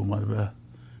zo ba so ma ba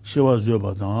shewa zo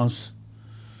ba da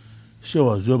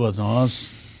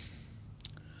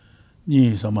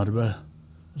ni samarba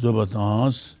zoba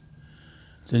dans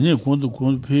teni kondu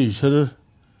pe shar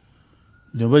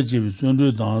neba jibi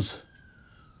zundu dans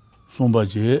somba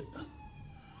je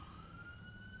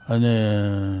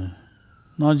ane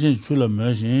nanjin chula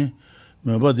meshin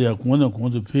meba de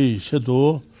kondu pe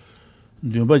shado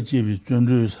neba jibi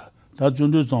zundu da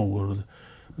zundu zang wor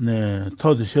ne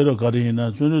ta de shara gari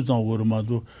na zundu zang wor ma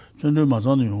do zundu ma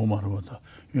zang yo ma ro da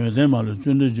yo de ma lo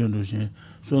zundu shin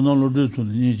so no lo de zun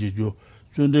ni ji jo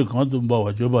zundu kan do ba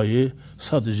wa jo ba ye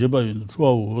sa de je ba yin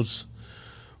chua wo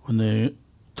ne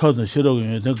ta de shara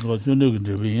ge de ga zundu ge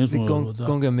de yin so ro da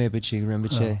gonga me bichi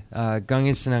Rinpoche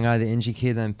gangi sananga de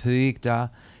injike dan puik da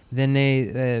then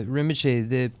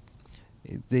Rinpoche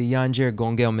the Yanjer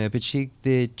Gongel Mepichik,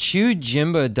 the Chu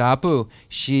Jimba Dapu,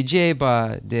 Shije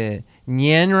Ba, the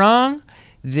Nyenrang,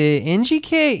 the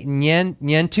Injike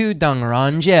Nyentu Dang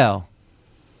Rangel.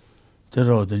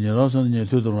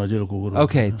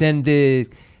 Okay, then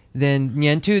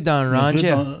Nyentu Dang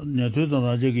Rangel. Nyentu Dang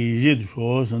Rangel is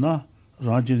shows, na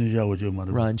Ranjin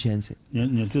Ranjin.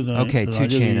 Okay, two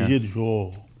chain.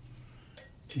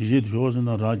 Is it shows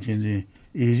na Ranjin,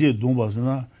 is it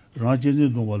Dumbasana? Less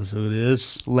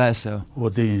so.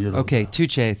 Okay,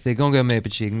 tuche, the gonga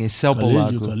mepichi,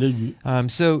 selpolaku.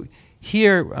 So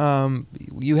here,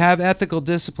 you have ethical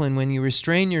discipline when you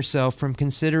restrain yourself from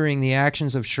considering the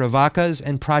actions of Shravakas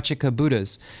and Prachika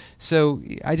Buddhas. So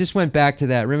I just went back to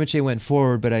that. Rinpoche went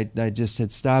forward, but I just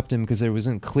had stopped him because it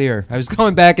wasn't clear. I was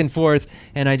going back and forth,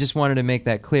 and I just wanted to make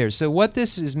that clear. So what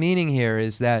this is meaning here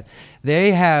is that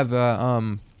they have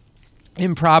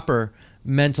improper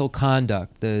mental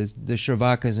conduct, the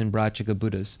Shravakas and Prachika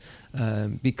Buddhas,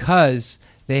 because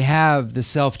they have the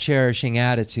self-cherishing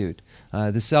attitude.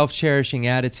 The self-cherishing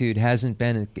attitude hasn't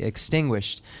been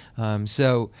extinguished.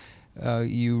 So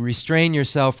you restrain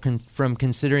yourself from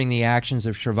considering the actions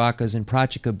of Shravakas and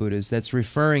Prachika Buddhas. That's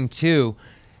referring to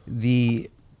the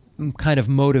kind of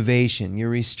motivation. You're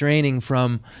restraining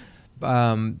from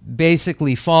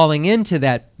basically falling into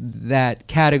that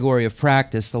category of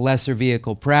practice, the lesser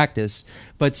vehicle practice,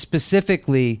 but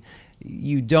specifically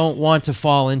you don't want to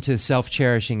fall into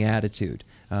self-cherishing attitude.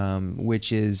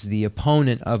 which is the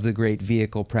opponent of the great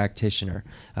vehicle practitioner.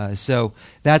 So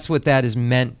that's what that is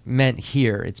meant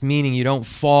here. It's meaning you don't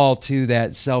fall to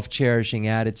that self-cherishing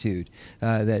attitude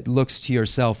that looks to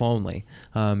yourself only.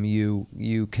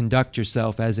 You conduct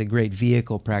yourself as a great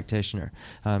vehicle practitioner.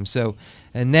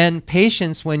 And then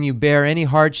patience when you bear any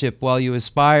hardship while you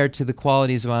aspire to the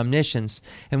qualities of omniscience,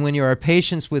 and when you are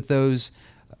patient with those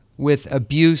with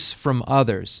abuse from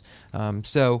others.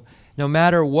 So no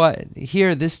matter what,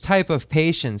 here this type of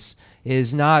patience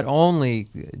is not only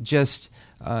just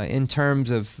in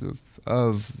terms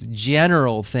of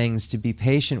general things to be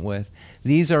patient with.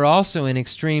 These are also in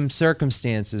extreme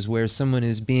circumstances where someone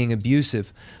is being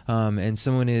abusive and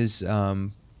someone is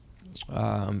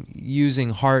using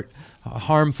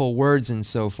harmful words and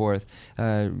so forth.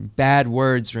 Bad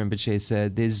words, Rinpoche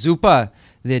said. De zupa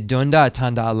de donda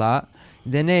tandala.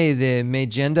 Dene de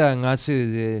mejenda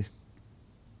ngatsu de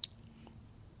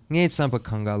ngay tsampa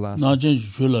kangala. Najin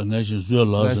chula ngashin zuya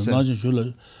lasa. Najin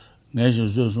chula ngashin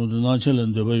zuya sundu.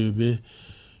 Nachilan deba yubi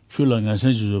chula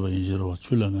ngashin zuya ba injirwa.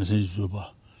 Chula ngashin zuya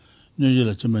ba.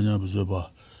 Nyujila chimanyaba zuya ba.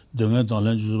 Dengan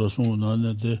tanglan zuya ba sungu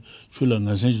nana de chula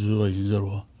ngashin zuya ba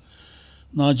injirwa.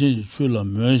 Najin chula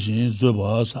menshin zuya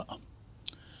ba asa.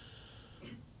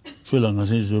 Chula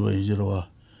ngashin zuya ba injirwa.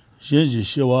 Shenji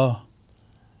shiwa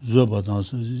zuba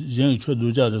danse yen chue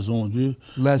du ja de son du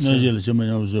neje le chema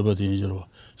yang zuba de injiro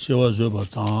shewa zuba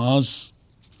dans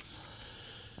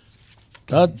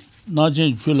ta na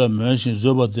jin chue la mention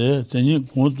zuba de teni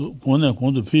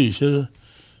kondu pi shi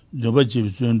de ba ji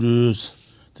zun du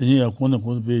teni ya kondu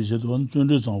pi shi don zun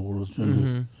du zang wu zun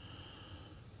du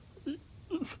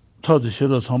ta de shi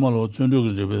la sama lo zun du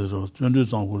ge be zo zun du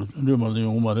zang wu zun du ma de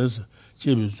yong ma de se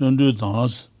ji bi zun du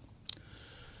dans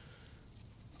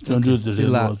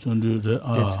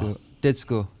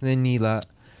Ditsko, then Nila,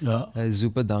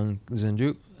 Zupadang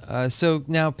Zundu. So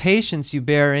now patience, you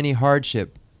bear any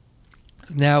hardship.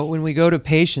 Now when we go to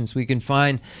patience, we can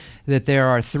find that there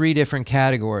are three different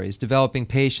categories: developing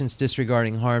patience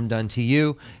disregarding harm done to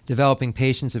you, developing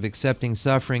patience of accepting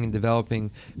suffering, and developing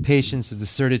patience of the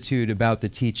certitude about the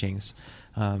teachings.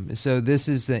 So this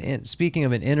is speaking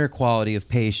of an inner quality of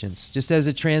patience. Just as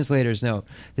a translator's note,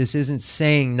 this isn't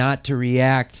saying not to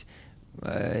react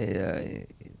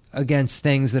against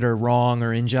things that are wrong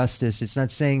or injustice. It's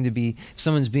not saying if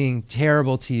someone's being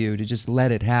terrible to you, to just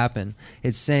let it happen.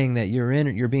 It's saying that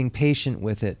you're being patient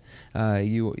with it.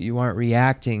 You aren't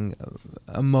reacting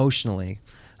emotionally.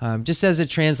 Just as a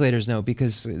translator's note,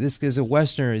 because this as a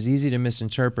Westerner is easy to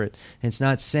misinterpret. It's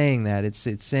not saying that.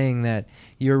 It's saying that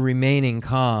you're remaining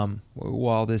calm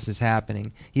while this is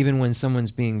happening, even when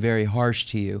someone's being very harsh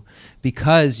to you,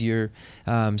 because you're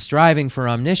striving for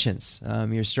omniscience.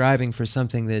 You're striving for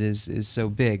something that is so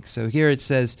big. So here it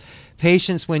says,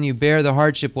 patience when you bear the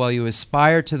hardship while you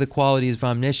aspire to the qualities of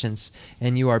omniscience,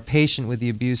 and you are patient with the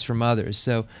abuse from others.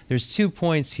 So there's 2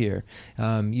 points here.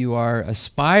 You are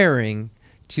aspiring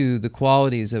to the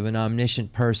qualities of an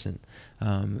omniscient person.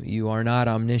 You are not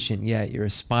omniscient yet. You're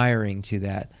aspiring to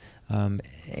that.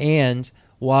 And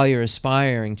while you're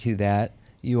aspiring to that,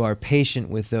 you are patient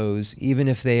with those, even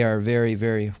if they are very,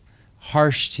 very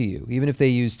harsh to you. Even if they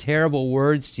use terrible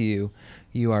words to you,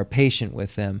 you are patient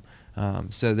with them.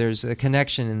 So there's a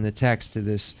connection in the text to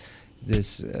this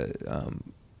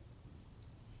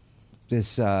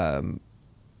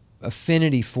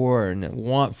affinity for and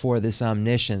want for this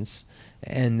omniscience,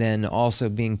 and then also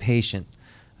being patient.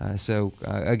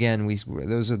 Again,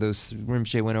 those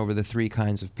Rinpoche went over the 3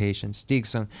 kinds of patience.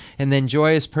 Digsung. And then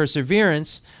joyous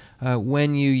perseverance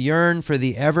when you yearn for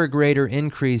the ever greater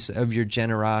increase of your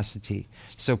generosity.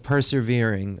 So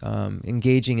persevering,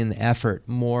 engaging in the effort,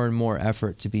 more and more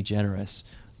effort to be generous.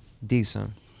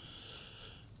 Digsung.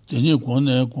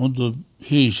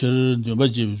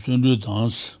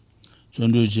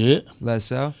 Less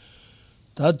so?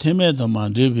 다 테메다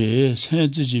만데베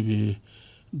센지지비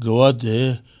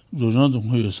거와데 조정도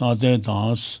후요 사대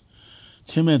다스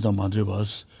테메다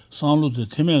만데바스 상루데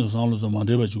테메가 상루도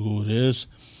만데바 주고 그래서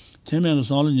테메가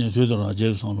상루니 되더라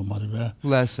제일 상루 말이베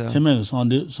레서 테메가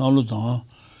상루다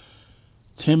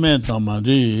테메다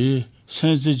만데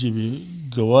센지지비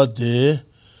거와데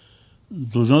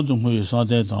조정도 후요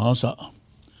사대 다스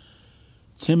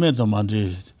테메다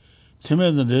만데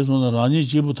테메든 레소나 라니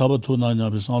지부 타바토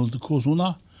나냐베 상르드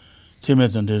코소나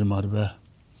테메든 레 마르베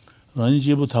라니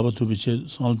지부 타바토 비체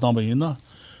상르담바이나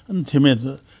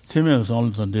테메가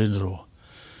상르드 레드로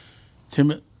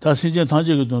테메 다시제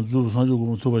단제도 주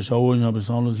상주고 토바 샤오냐베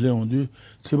상르드 레온디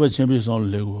테바 쳔베 상르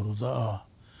레고로다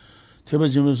테바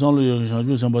쳔베 상르 여기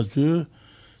상주 상바투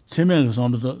테메가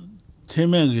상르드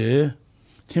테메게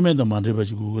테메도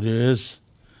만데바지고 그레스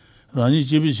Rani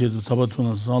Jibi Chedu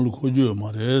Tabatuna Sanlu Koju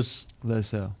Mares.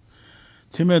 Leso.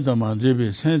 Timeda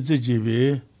Mandribi, Sensi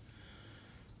Jibi,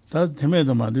 that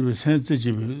Timeda Mandribi, Sensi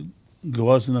Jibi,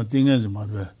 Gawasina Dingens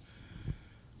Marbe.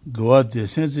 Gawate,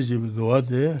 Sensi Jibi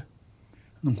Gawate,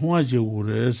 Nhuaji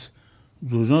Ures,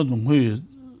 Dujan Dunhui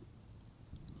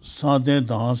Sanden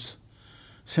Dance,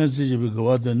 Sensi Jibi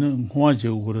Gawate, Nhuaji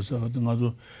Ures,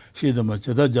 Ngazu, Shidama,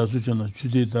 Cheta Jasuchana,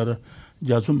 Chuditara,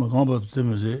 Jasu Makamba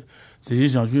Temese.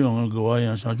 대시 장주용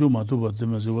거와야 장주 마도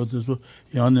받으면서 어디서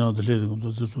양양도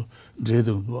레드도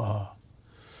레드도 아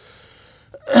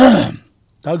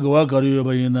다거와 가리여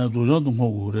봐이나 도전도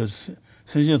하고 그래서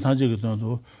세계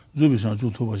단계도 주비 장주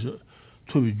토바서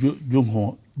토비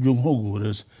용하고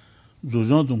그래서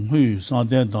도전도 회의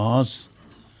상대 단스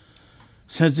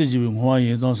세계적인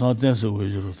화에 dans 상대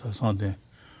서외로 상대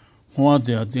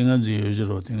화대 땡한지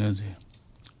여지로 땡한지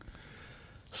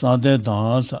상대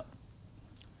단스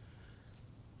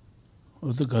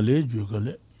Okay,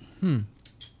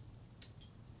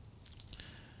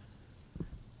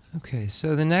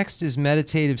 so the next is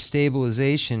meditative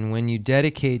stabilization when you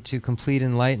dedicate to complete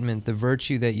enlightenment the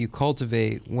virtue that you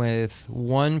cultivate with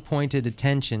one pointed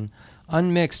attention,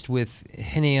 unmixed with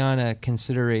Hinayana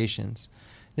considerations.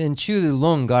 Then chu the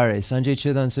lung gare, Sanjay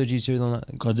Chidan Soji Chidan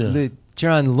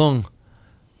Chiran lung.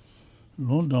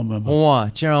 Lung dama.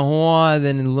 Hoa, Chiran hoa,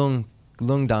 then lung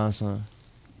dansa.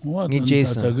 Ni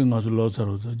Jason.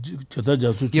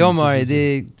 Yomar,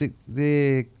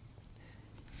 the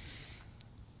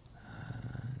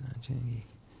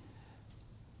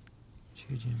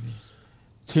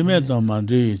Timeda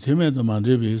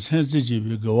Mandri be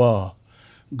sensitive Gawa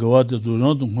de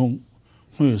Duran Hong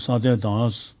Hui Santan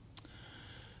dance.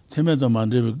 Timeda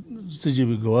Mandri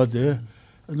Siji Gawa de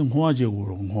and Huaji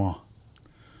Wurong.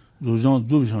 Dujan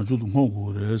Dubshan to Hong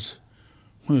Gores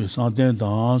Hui Santan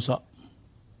dance.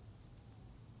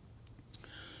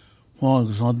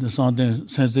 Santan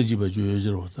sensitive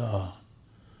Juerota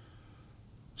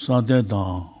Santan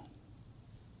down.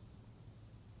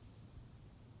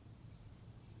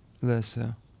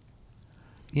 Lessa.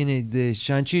 In the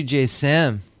Shanchu J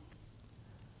Sam.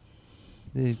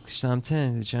 The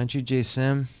Shamten, the Shanchu J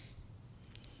Sam.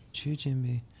 Chu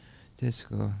Jimmy.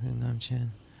 Disco. Nam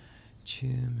Chen. Chu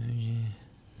Merji.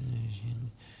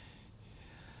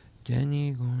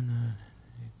 Danny Gona.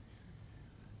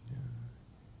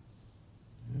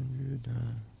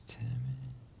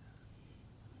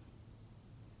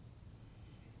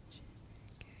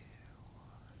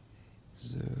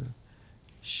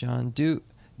 Shandu,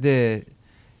 the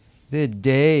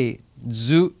day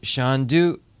zu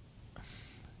shandu,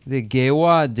 the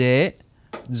gewa de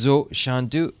zo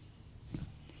shandu,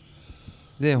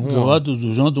 the Gawa to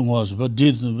Jantung was, but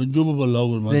did Juba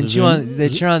Lower. Then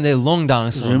Chiran the long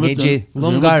dance,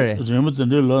 Longare. Remit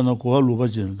and the Lana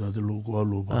Kualubajan, that the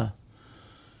Lukualuba.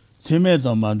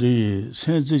 Timeda Mandi,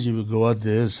 sensitive Gawa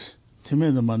des,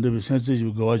 Timeda Mandi,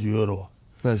 sensitive Gawa Euro.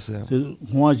 That's it. The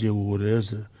Huaji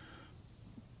Ures.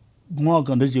 Moi,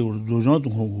 quand j'ai eu deux gens de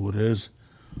Hongores,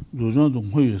 deux gens de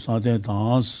Hui, Santan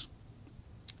danse,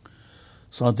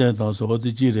 what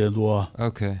did you do?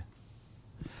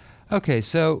 Okay,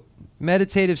 so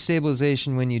meditative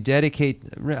stabilization when you dedicate.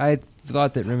 I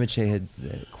thought that Rinpoche had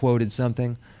quoted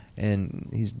something, and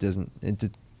he doesn't.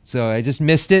 So I just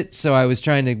missed it. So I was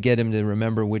trying to get him to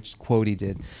remember which quote he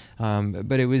did,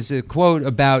 but it was a quote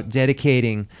about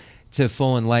dedicating to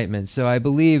full enlightenment. So I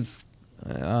believe.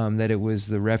 That it was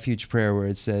the refuge prayer where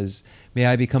it says, "May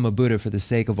I become a Buddha for the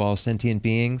sake of all sentient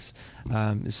beings."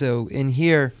 So in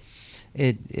here,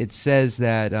 it says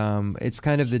that it's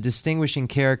kind of the distinguishing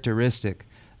characteristic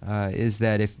is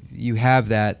that if you have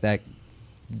that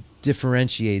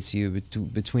differentiates you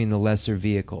between the lesser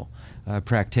vehicle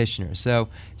practitioner. So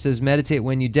it says, meditate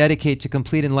when you dedicate to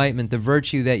complete enlightenment the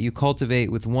virtue that you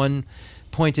cultivate with one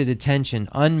pointed attention,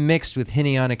 unmixed with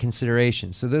Hinayana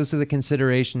considerations. So those are the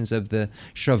considerations of the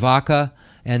Shravaka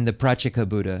and the Pratyeka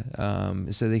Buddha.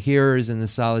 So the hearers and the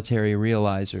solitary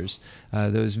realizers,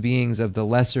 those beings of the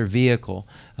lesser vehicle.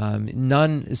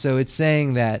 So it's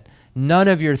saying that none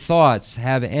of your thoughts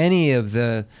have any of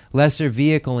the lesser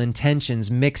vehicle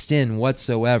intentions mixed in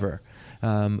whatsoever.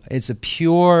 It's a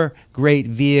pure great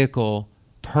vehicle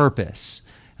purpose.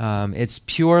 It's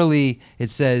purely,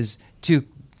 it says,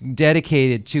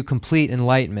 dedicated to complete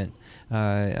enlightenment,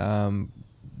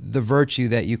 the virtue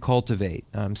that you cultivate.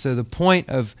 So the point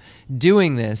of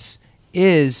doing this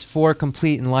is for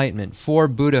complete enlightenment, for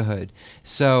Buddhahood.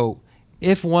 So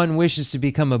if one wishes to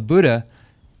become a Buddha,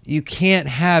 you can't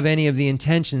have any of the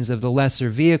intentions of the lesser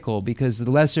vehicle, because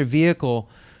the lesser vehicle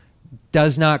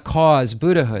does not cause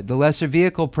Buddhahood. The lesser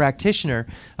vehicle practitioner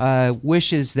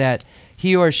wishes that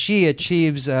he or she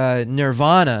achieves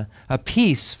nirvana, a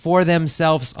peace for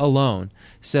themselves alone.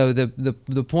 So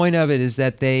the point of it is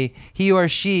that he or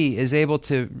she is able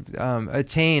to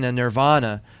attain a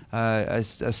nirvana, a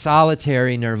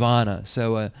solitary nirvana,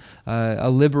 so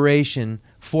a liberation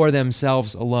for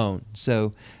themselves alone.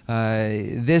 So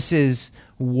this is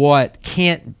what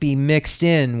can't be mixed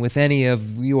in with any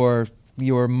of your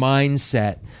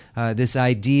mindset, this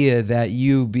idea that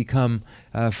you become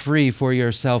free for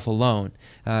yourself alone.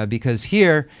 Because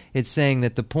here it's saying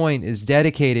that the point is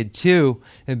dedicated to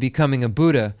becoming a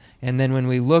Buddha, and then when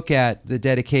we look at the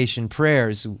dedication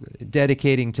prayers,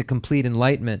 dedicating to complete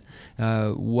enlightenment,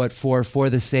 what for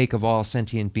the sake of all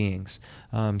sentient beings.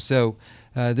 So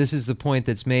this is the point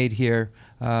that's made here,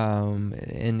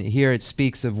 and here it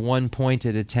speaks of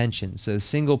one-pointed attention, so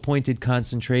single-pointed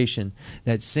concentration,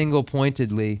 that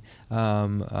single-pointedly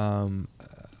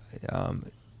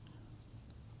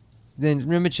then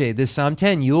Rinpoche, the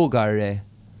Samten Yul Gare,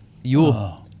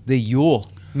 Yul, the Yul,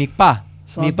 Mikpa,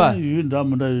 Mikpa. Yul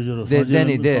Damada Yujero,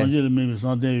 Sanjil maybe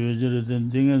Santen Yujere, then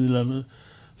Dingan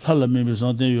Hala maybe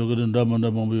Santen Yogur and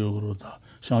Damanda Bombi Yogurota,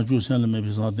 Shanju Sen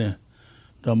maybe Santen,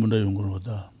 Damanda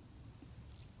Yungurota.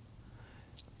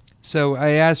 So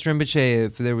I asked Rinpoche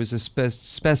if there was a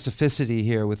specificity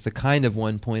here with the kind of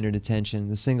one-pointed attention,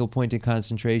 the single-pointed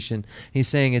concentration. He's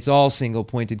saying it's all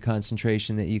single-pointed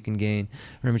concentration that you can gain.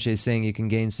 Rinpoche is saying you can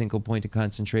gain single-pointed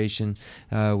concentration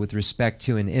with respect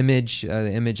to an image,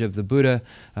 the image of the Buddha,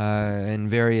 and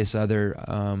various other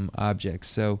objects.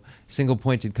 So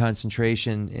single-pointed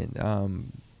concentration,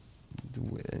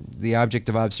 the object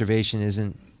of observation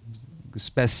isn't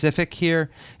specific here.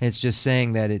 It's just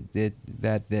saying that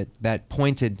that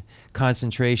pointed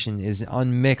concentration is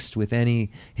unmixed with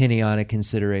any Hinayana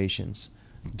considerations.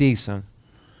 Disang.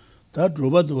 That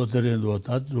robot was there,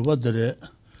 that robot there.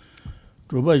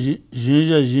 Robot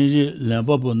Jinja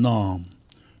Lambo Nam,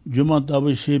 Juma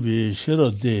Tabu Shibi,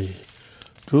 Shero De,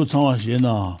 True Tama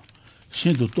Shena,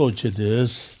 Shinto Toche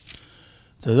des,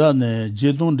 the Dane,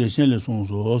 Jedon de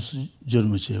Shenlesons,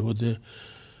 Germache, with the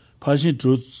Passion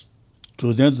Truth.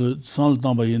 Then San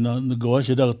Tambaina, the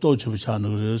Gawashida Tocho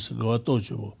channels,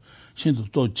 Gawatocho, Shinto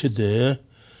Toche,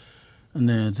 and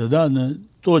then the Dan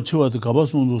Tocho at the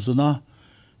Cabason Lusana,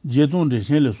 Jedon de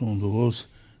Shenleson dos,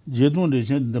 Jedon de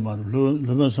Shen de Marlo,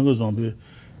 Levan Zombie,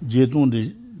 Jedon de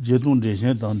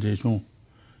Shen and Dejon,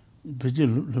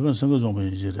 Levan Zombie,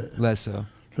 less so.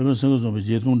 Levan Zombie,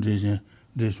 Jedon de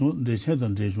Shen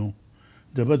and Dejon,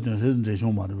 the button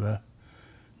Dejon Marva,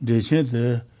 de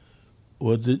Shen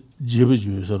what the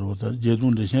Jibaju or the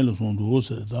Jedun de Shenlson do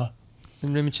also that.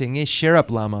 And Rimching share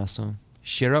up Lama so.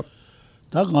 Share up.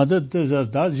 That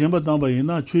Jimba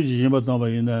Tambaina, Chuji Jimba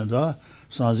Tambaina,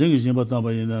 Sanzing Jimba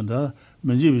Tambaina,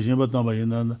 Menji Jimba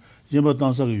Tambaina, Jimba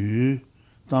Tansa Yu,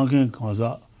 Tankin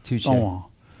Kanza, Tawa,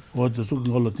 what the so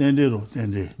called 10 day or 10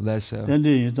 day. Less so. 10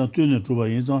 day in Tuna Truba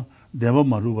in Deva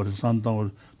Maruba, Santa,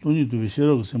 don't need to be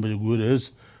sure somebody good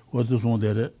as what is on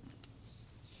there.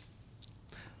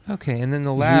 Okay, and then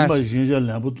the last. Less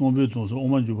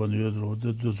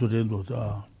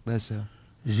so.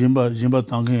 Jimba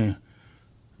Tankin,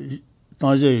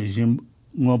 Tanje Jim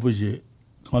Mwapuji,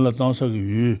 Kala Tansa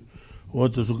Yu,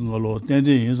 what the Sukalo, 10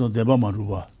 days on Deba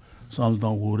Maruba,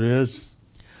 Santan Gures.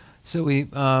 So we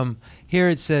here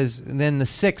it says, then the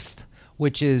sixth,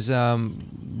 which is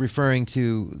referring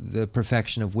to the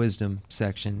perfection of wisdom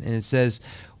section. And it says,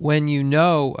 when you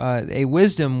know, a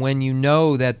wisdom when you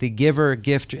know that the giver,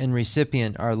 gift, and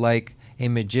recipient are like a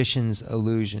magician's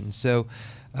illusion. So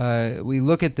we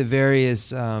look at the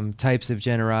various types of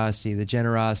generosity, the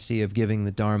generosity of giving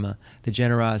the Dharma, the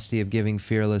generosity of giving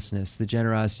fearlessness, the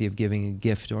generosity of giving a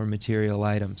gift or material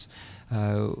items.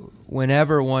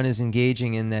 Whenever one is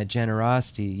engaging in that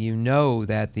generosity, you know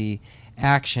that the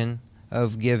action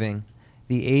of giving,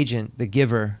 the agent, the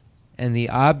giver, and the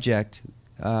object,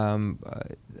 the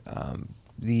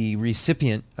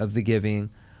recipient of the giving,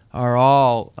 are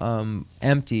all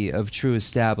empty of true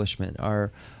establishment, are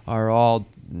all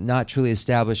not truly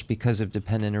established because of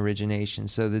dependent origination.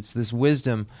 So it's this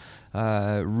wisdom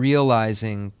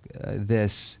realizing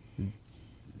this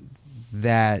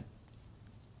that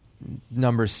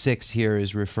number 6 here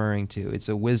is referring to. It's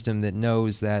a wisdom that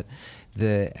knows that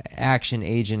the action,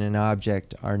 agent, and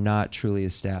object are not truly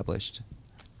established.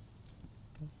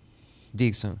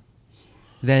 Digsung.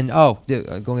 Then,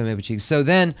 so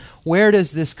then, where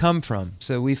does this come from?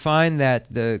 So we find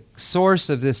that the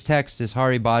source of this text is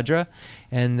Haribhadra,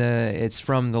 and it's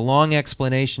from the long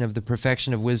explanation of the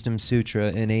Perfection of Wisdom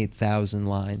Sutra in 8,000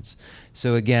 lines.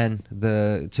 So again,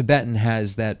 the Tibetan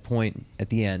has that point at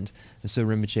the end. So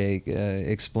Rinpoche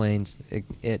explains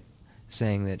it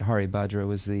saying that Haribhadra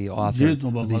was the author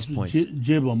of these points.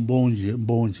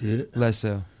 Less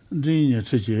so. Less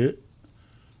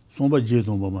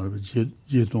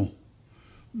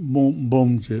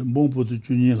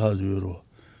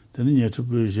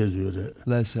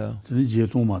so.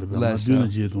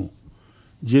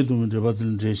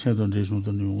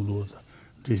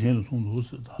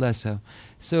 Less so.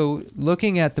 So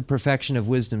looking at the Perfection of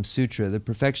Wisdom Sutra,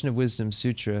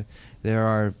 there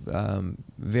are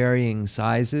varying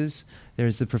sizes.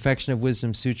 There's the Perfection of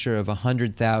Wisdom Sutra of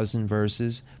 100,000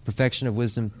 verses, Perfection of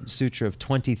Wisdom Sutra of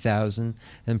 20,000,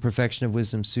 and Perfection of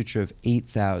Wisdom Sutra of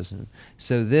 8,000.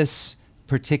 So this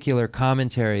particular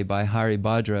commentary by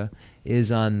Haribhadra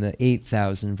is on the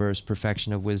 8,000 verse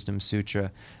Perfection of Wisdom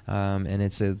Sutra, and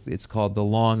it's called the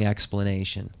Long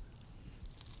Explanation.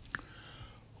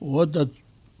 What that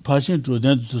passion to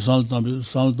then to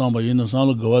Saltamba in the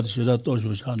Sal Gawat Shira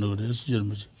Toshu Channel is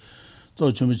Germany.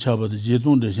 Tochum Chaba, the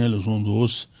Jetun de Shen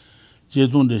Sundos,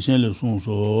 Jetun de Shen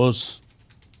Sunsos.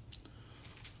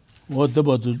 What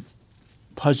about the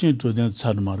passion to then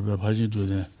Sadmar, passion to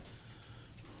then?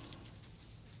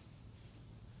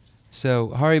 So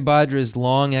Haribhadra's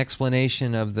long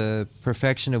explanation of the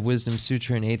Perfection of Wisdom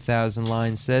Sutra in 8,000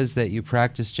 lines says that you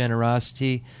practice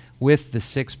generosity with the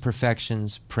 6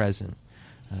 perfections present.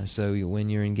 So when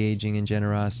you're engaging in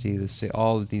generosity,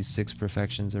 all of these 6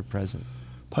 perfections are present.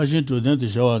 Passion to then to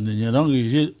show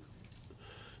Nirangi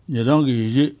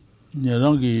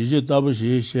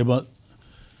Tabushi Sheba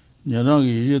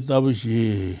Nirangi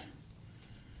Tabushi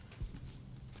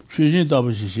Shujin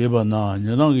Tabushi Sheba Na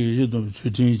Nirangi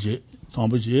Sutinji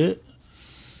Tambuji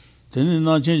then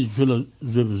not change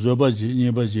Zobaji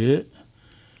Nibaji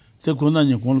the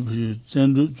Kunani Konbu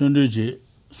Zenduji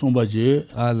Sombaji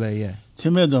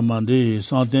Timeda Mandi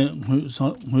Santen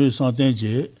Hui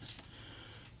Santenji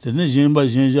the Nijimba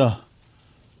Jinja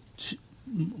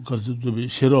because to be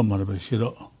Shiro Marba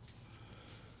Shiro.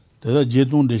 There are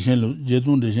Jetun de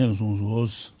Shen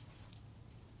Sons.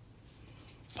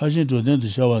 Passion to then to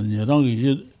shower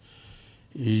Nirangi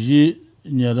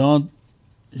Niran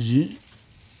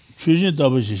Chujin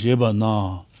Tabushi Sheba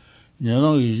Na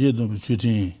Nirangi Jedum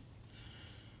Sutin.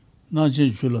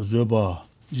 Najin Chula Zoba,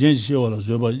 Jen Shiola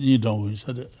Zoba Nidan we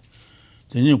said it.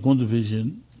 Then you come to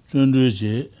vision,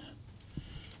 Tunduji,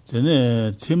 then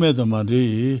Timeda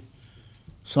Mandi,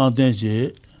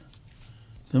 Santenji,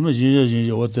 the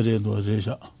Majinja water in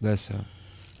Resha. That's so.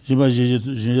 Jiba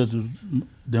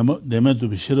Demet to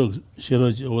be Shiro,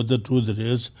 what the truth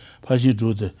is, Passion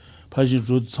Truth,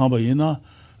 Sambaina,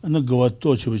 and the Goat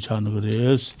Tochubichan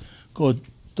is, God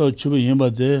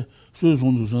Tochubimba there. So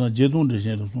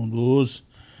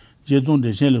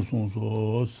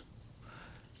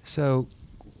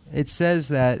it says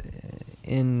that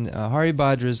in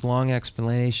Haribhadra's long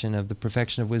explanation of the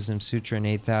Perfection of Wisdom Sutra in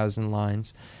 8,000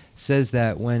 lines, says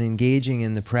that when engaging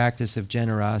in the practice of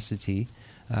generosity,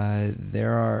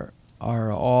 there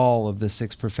are all of the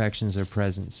 6 perfections are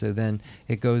present. So then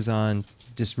it goes on,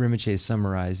 just Rinpoche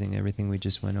summarizing everything we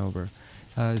just went over.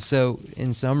 So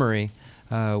in summary,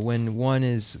 when one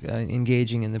is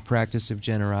engaging in the practice of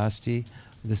generosity,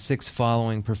 the 6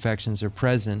 following perfections are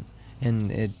present, and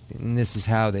this is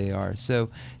how they are. So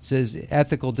it says,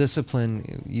 ethical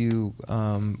discipline, you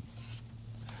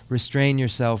restrain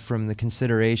yourself from the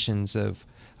considerations of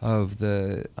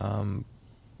the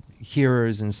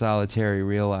hearers and solitary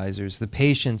realizers, the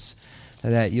patience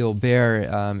that you'll bear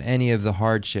any of the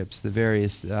hardships, the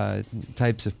various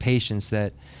types of patience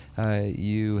that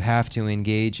you have to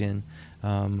engage in,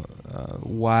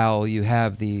 while you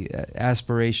have the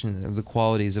aspiration of the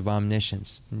qualities of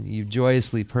omniscience. You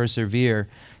joyously persevere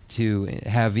to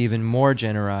have even more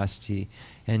generosity,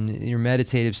 and your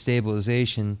meditative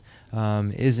stabilization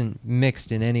isn't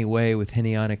mixed in any way with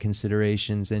Hinayana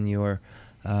considerations, and your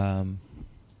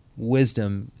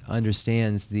wisdom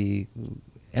understands the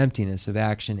emptiness of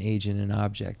action, agent, and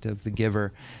object, of the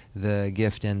giver, the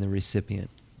gift, and the recipient.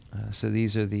 So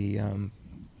these are the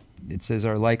it says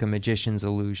are like a magician's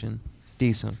illusion.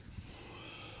 Decent.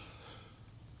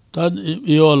 That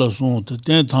yola son the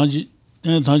ten tanji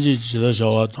chira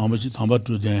shawa tamba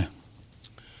to den.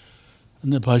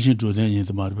 And the passion to den in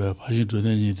the marble, passion to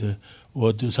den in the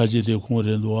what the sajite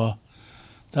kongrendoa.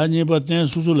 That never ten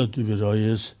susula to be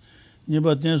royes.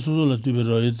 Never ten susula to be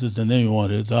royed the name you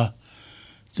wanted. Ten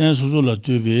susula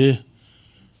to be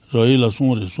royla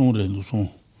son son.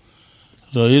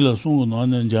 So now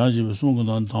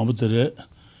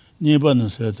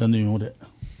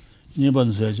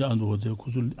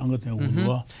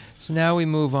we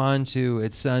move on to,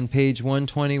 it's on page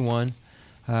 121,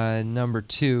 number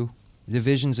 2,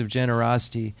 Divisions of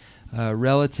Generosity.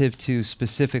 relative to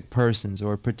specific persons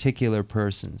or particular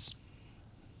persons.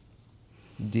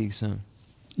 Digsun.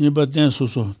 Nipa ten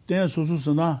susu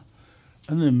sana,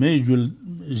 ane me jul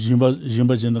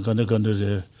jimba jina kande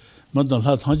re, matan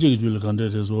la thanji jul kande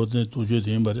re, so ten tujue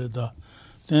tenba re da.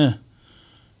 Ten,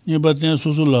 nipa ten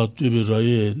susu la tubi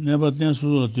raye, nipa ten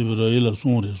susu la tubi raye la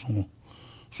song re song.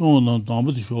 Song na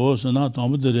tambu di sho, sana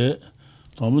tambu de re,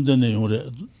 tambu de ne yung re.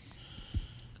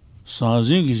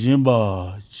 Sanzin ki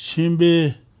jimba,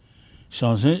 chimbe,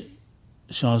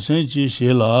 shansen ji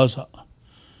she la sa.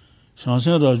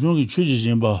 Shansen rajun ki chuji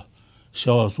jimba,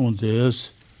 shawa song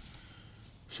des.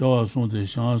 Shawa song de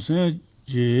shansen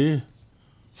ji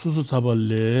susu taba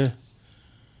le.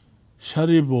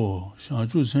 Sharibo,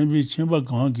 shanchu senbi chimba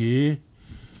gangi,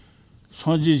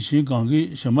 sanji chi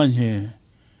gangi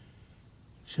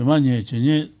shemanye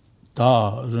jenye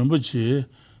da Rinpoche,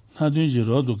 nadun ji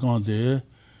rado gangde,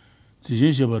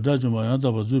 dijin sheba dajumba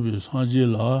yantaba zubi sanji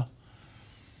la,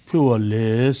 piwa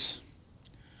les.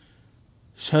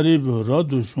 Sharibo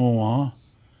rado shungwa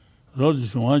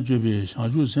jubi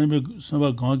shanchu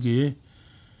senba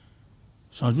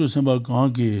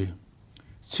gangi,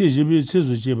 chi jibi chi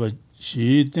su jeba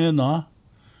shi tena,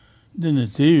 dine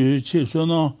teyu chi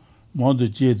suna mando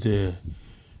jede,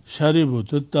 sharibu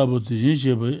tutabu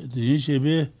dijin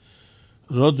shebe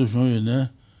rado shungyu ne,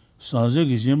 sanze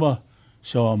ki jimba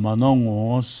shawa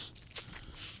manangons,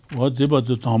 wa deba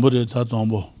de tambure ta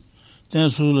tambo. Ten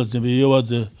sula tebe yawa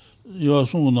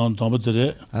sungu nan tambo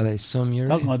tere. Ale somyur.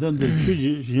 Ta kanten de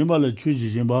jimba le chuji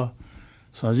jimba,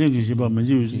 sanze ki jimba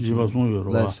menji jimba sungyu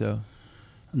rwa. Leso.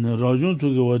 Ne rajun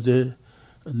tuke wate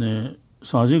ne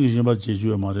sanze ki jimba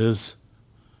jejuwe mares.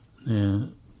 Ne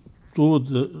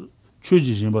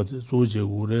chuji jimba tu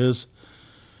jegu res.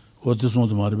 Wate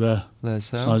sondu marbe.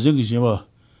 Leso. Sanze ki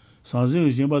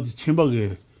jimba di chimba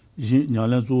ke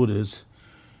nyalen tu res.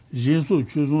 Jinsu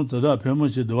chuzun tada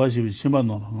pemoche dawa shibi chimba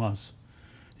nana ngas.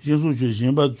 Jinsu chu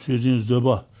jimba chuzin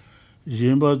zoba.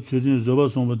 Jimba chuzin zoba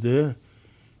somba de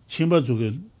chimba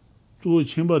tuke tu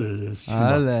chimba res.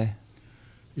 Ale.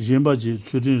 Jimba ji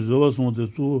chuzin zoba somba de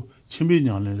tu chimbi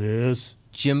nyalen res.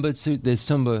 Jimba tsu de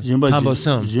sumba tambo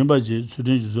sum. Jimba ji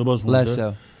chuzin zoba somba de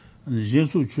Leso.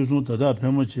 jinsu chuzun tada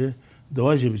pemoche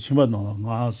dawa shibi chimba nana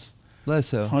ngas.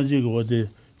 Leso. 상지가 어디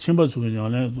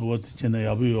침바축이냐네 어디 전에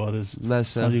야부 요아레스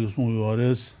Leso. 상지가 송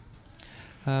요아레스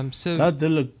So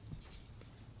다들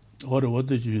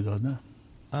어디 주의다네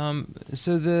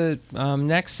so the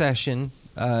next session,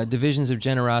 divisions of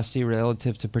generosity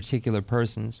relative to particular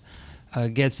persons,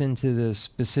 gets into the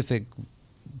specific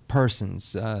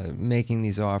persons making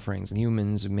these offerings,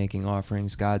 humans making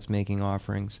offerings, gods making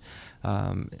offerings,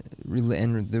 and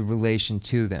the relation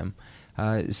to them.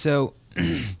 So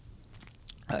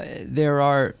there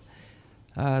are,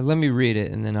 let me read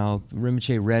it, and then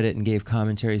Rinpoche read it and gave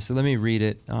commentary, so let me read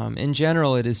it. In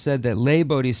general, it is said that lay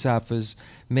bodhisattvas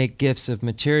make gifts of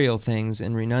material things,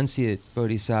 and renunciate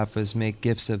bodhisattvas make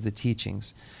gifts of the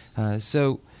teachings.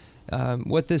 So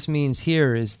what this means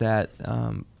here is that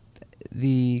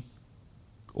the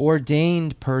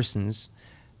ordained persons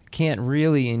can't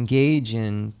really engage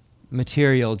in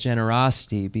material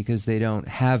generosity because they don't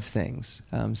have things.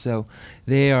 So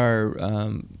they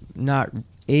are not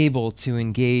able to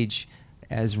engage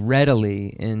as readily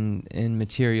in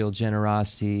material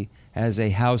generosity as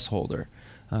a householder,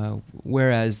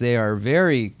 whereas they are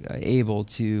very able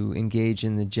to engage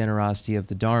in the generosity of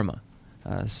the Dharma.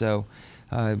 So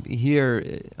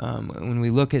here, when we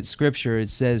look at Scripture, it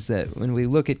says that when we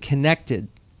look at connections,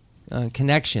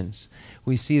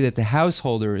 we see that the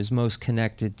householder is most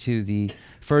connected to the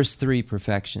first three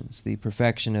perfections: the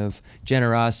perfection of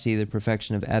generosity, the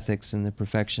perfection of ethics, and the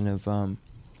perfection of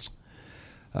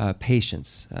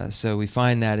patience. So we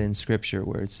find that in Scripture,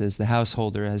 where it says the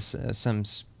householder has some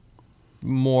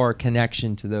more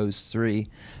connection to those three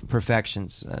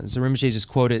perfections. So Rinpoche just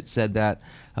quoted, said that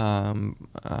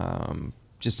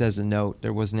just as a note.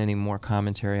 There wasn't any more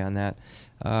commentary on that.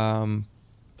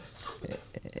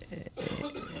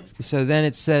 So then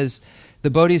it says,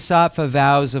 the Bodhisattva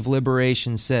vows of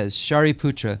liberation says,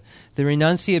 Shariputra, the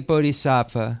renunciate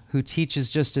Bodhisattva who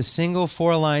teaches just a single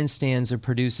 4-line stanza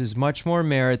produces much more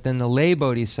merit than the lay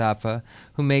Bodhisattva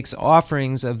who makes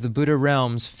offerings of the Buddha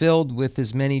realms filled with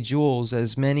as many jewels,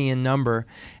 as many in number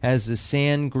as the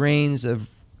sand grains of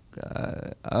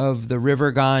the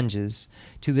river Ganges,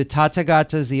 to the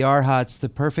Tathagatas, the Arhats, the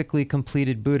perfectly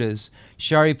completed Buddhas,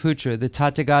 Shariputra, the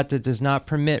Tathagata does not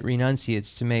permit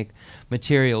renunciates to make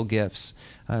material gifts.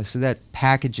 So that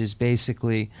packages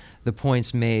basically the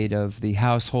points made of the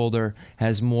householder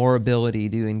has more ability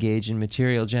to engage in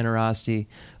material generosity,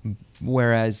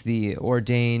 whereas the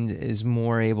ordained is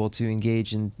more able to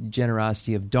engage in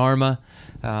generosity of Dharma,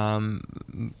 and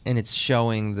it's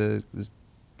showing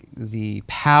the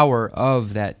power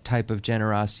of that type of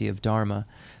generosity of Dharma.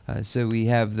 So we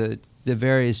have the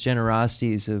various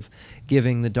generosities of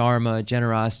giving the Dharma,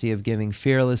 generosity of giving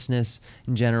fearlessness,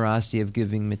 and generosity of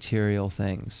giving material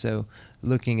things. So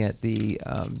looking at the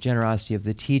generosity of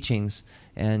the teachings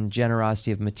and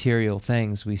generosity of material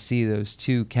things, we see those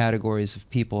two categories of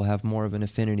people have more of an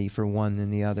affinity for one than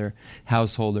the other.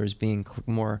 Householders being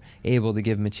more able to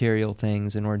give material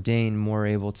things, and ordained more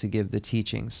able to give the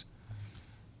teachings.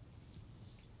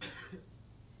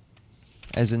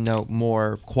 As a note,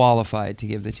 more qualified to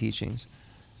give the teachings.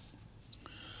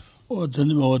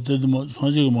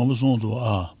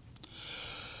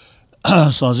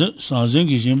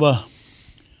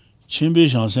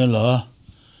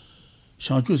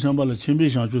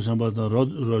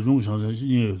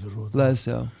 Less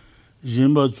so.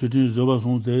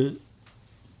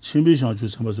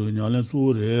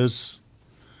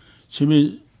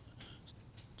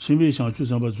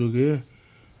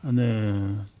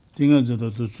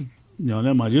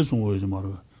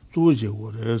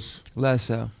 Less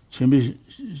so.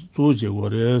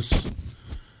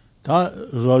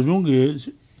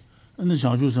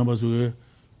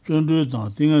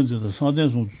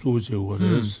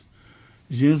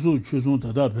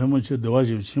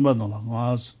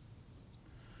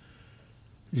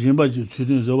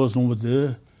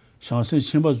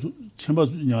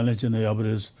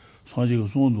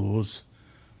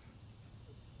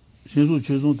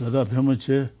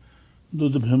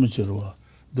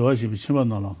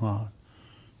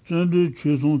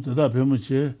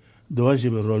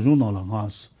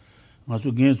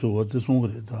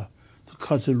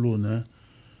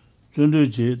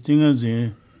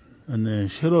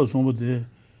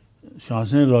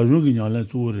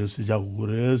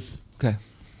 Okay.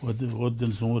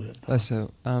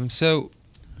 So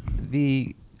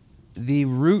the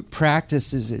root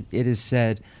practice is it is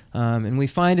said, and we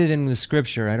find it in the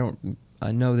scripture. I don't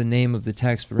know the name of the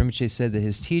text, but Rinpoche said that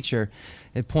his teacher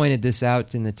had pointed this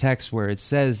out in the text, where it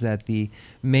says that the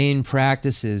main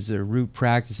practices or root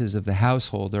practices of the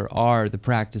householder are the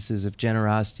practices of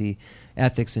generosity,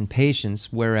 ethics, and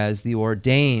patience, whereas the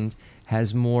ordained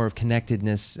has more of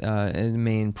connectedness in the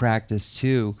main practice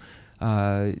to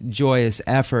joyous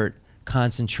effort,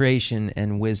 concentration,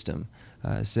 and wisdom.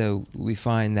 So we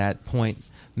find that point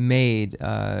made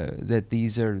that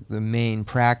these are the main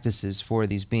practices for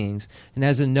these beings. And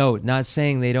as a note, not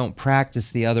saying they don't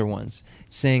practice the other ones,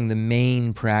 saying the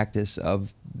main practice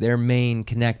of their main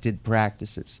connected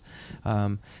practices.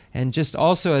 And just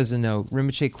also as a note,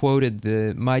 Rinpoche quoted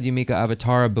the Madhyamika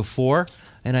Avatara before,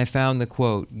 and I found the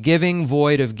quote, "Giving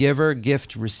void of giver,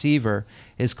 gift receiver,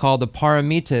 is called a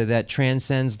paramita that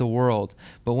transcends the world.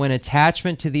 But when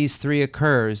attachment to these three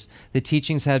occurs, the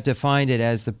teachings have defined it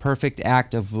as the perfect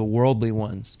act of the worldly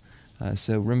ones."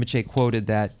 So Rinpoche quoted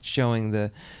that, showing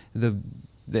the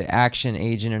action,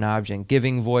 agent, and object.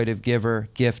 Giving void of giver,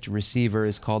 gift receiver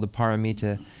is called a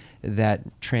paramita that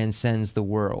transcends the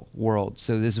world.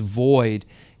 So this void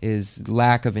is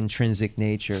lack of intrinsic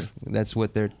nature. That's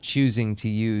what they're choosing to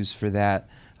use for that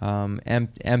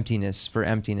emptiness, for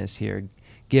emptiness here.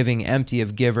 Giving empty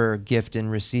of giver, gift,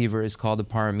 and receiver is called a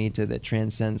paramita that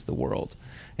transcends the world.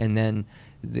 And then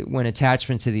when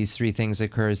attachment to these three things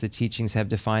occurs, the teachings have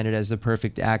defined it as the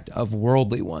perfect act of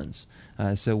worldly ones.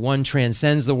 So one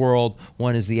transcends the world,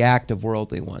 one is the act of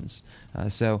worldly ones.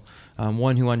 So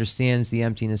one who understands the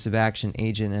emptiness of action,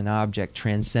 agent, and object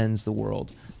transcends the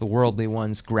world. The worldly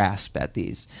ones grasp at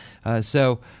these.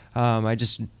 So I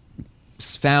just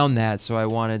found that, so I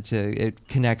wanted to, it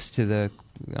connects to the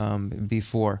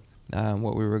before,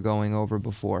 what we were going over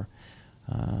before.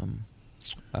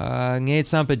 Ngay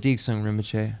tsampa diksung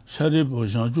Rinpoche. Sharipo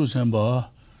Shangchu Senpa,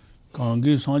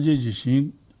 Kangi Sanji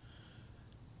Jishin,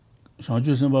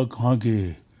 Shangchu Senpa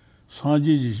Kangi,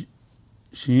 Sanji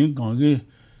Jishin, Kangi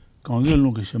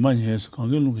Lunga Shema Nyes,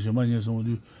 Kangi Lunga Shema Nyes,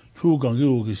 Chu Kangi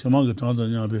Uki Shema Gitanda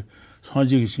Nyabe,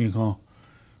 Sanji Jishin Kang,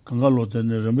 Kangalo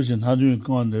Tene, Rinpoche Nadun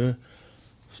Kande,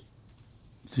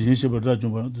 Tishin Sheba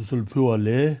Rajumba, the Sul Pua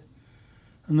Le,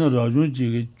 and the Rajun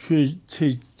Jigi,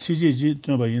 Chiji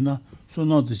Tubayina, so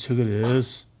not the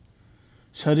Chigres,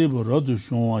 Sharibo Radu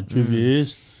Shon,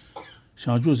 Jubis,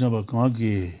 Shangchu Senpa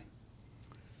Kangi,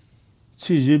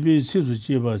 치지비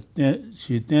치수지바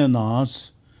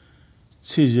시대나스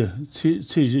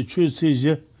치지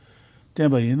추치지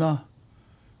대바이나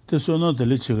대소는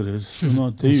들리치 그래서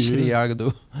소는 대유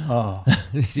야가도 아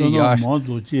소는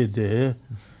모두 제대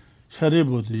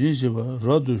샤리보드 인시바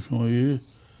라도 쇼유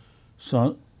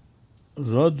산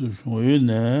라도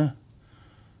쇼유네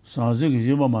산지기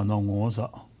지마만 나고사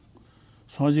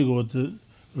산지기 어때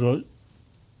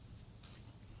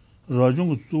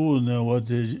라중 수네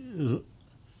와데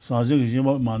산지기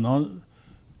지마만 나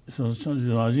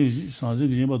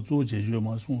산지기 지마 조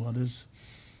제주마 송하레스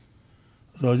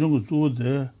라중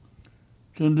수데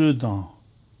전주당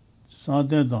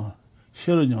산대당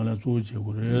셔르냐라 조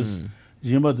제고레스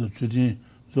지마도 주진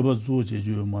저바 조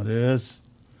제주 마레스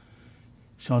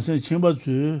샹세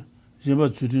쳔바주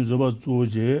지마 주진 저바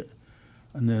조제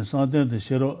네 산대의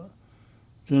셔러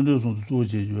전주송 조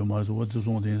제주 마서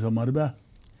어디송 된서 말바.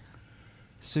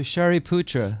 So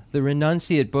Shariputra, the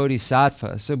renunciate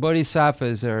bodhisattva. So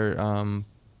bodhisattvas are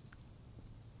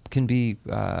can be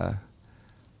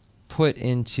put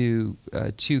into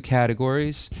two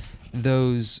categories: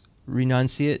 those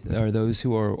renunciate, or those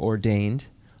who are ordained,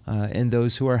 and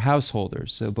those who are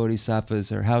householders. So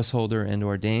bodhisattvas are householder and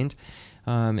ordained.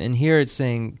 And here it's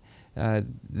saying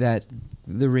that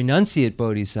the renunciate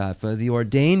bodhisattva, the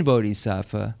ordained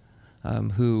bodhisattva,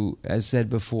 who, as said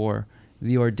before,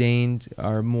 the ordained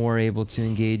are more able to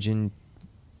engage in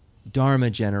dharma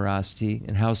generosity,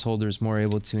 and householders more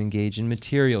able to engage in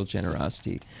material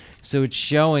generosity. So it's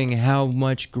showing how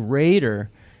much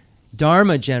greater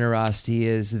dharma generosity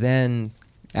is than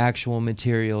actual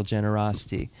material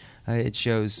generosity. It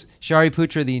shows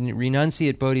Shariputra, the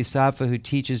renunciate bodhisattva who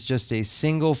teaches just a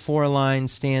single 4-line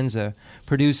stanza,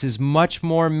 produces much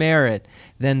more merit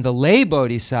than the lay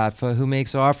bodhisattva who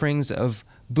makes offerings of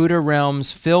Buddha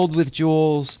realms filled with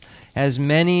jewels, as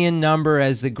many in number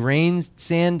as the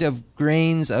sand of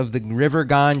grains of the river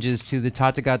Ganges to the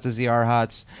Tathagatas, the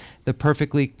Arhats, the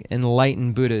perfectly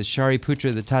enlightened Buddhas.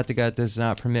 Shariputra, the Tathagata, does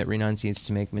not permit renunciates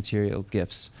to make material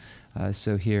gifts.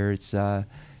 So here it's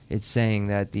saying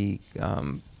that the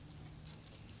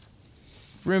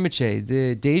Rinpoche,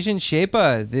 the Dejin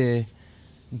Shepa, the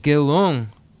Gelung,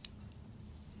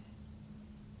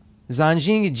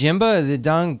 Zanjing Jimba, the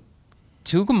Dang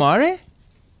Tukumare,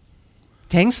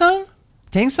 Tengsang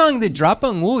the Drapa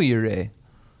Ngu Yure,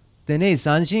 the Ne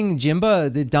Zanjing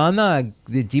Jimba, the Dana,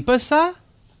 the Dipasa.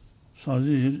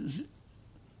 Sanji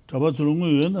Drapa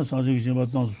Tulungu Yuna, Sanji Jimba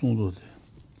Dang Sundo.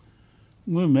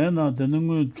 Ngui mena de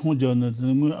ngui tongja ne de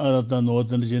ngui arata no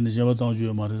de je ne jaba dang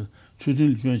ju ma de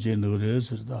chujin juan je ne re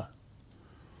是的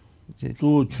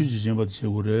zo chuji je ba de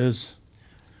go re是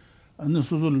an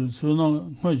so na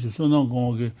mai ju so na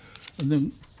go ge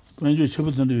ne ban ju che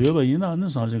bu de ye ba yin na ne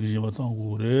sa je ge ba dang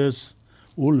go re是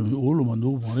olu ma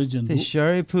no ba re je the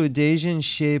Sharipu Dejin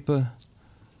Shepa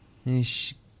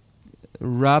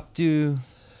Raptu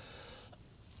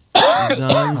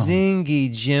Zanzingi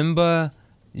Jimba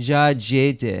Ja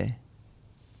Jete.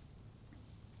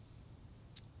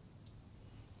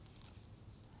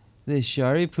 The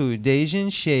Sharipu Dejin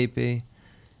Shepe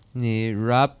ni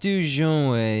Raptu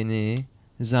Jonwe ni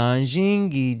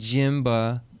Zanjingi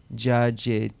Jimba Ja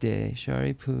Jete.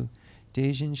 Sharipu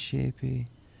Dejin Shepe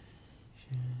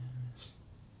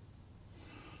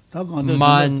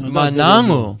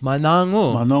Manangu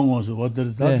so what the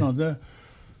that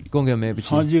Gonga maybe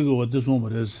Sanji go what the so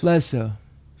less so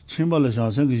Chimba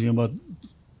Shansen Jimba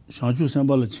Shanchu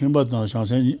Sambal Chimba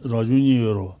Shansen Rajuni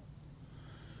Euro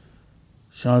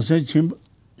Shansen Chimba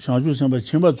Shanchu Samba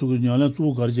Chimba to Nyala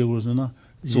to Garjegosana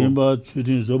Jimba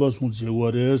Chutin Zoba Sun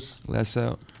Jewars less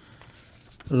so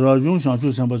Rajun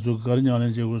Shanchu Samba to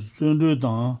Garnyan Jegos Sundu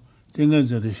Dan Tingan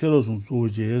the Sherosun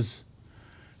Sojes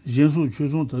Jinsu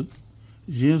Chusun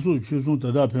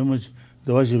Tada Pemach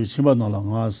the Washi Chimba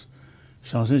Nalangas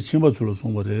Shansen Chimba to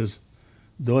Sombres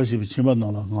Dawashibi Chimba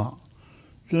Nalanga.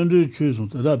 Jundu Chusun,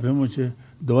 Tada Pemuche,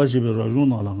 Dawashibi Rajun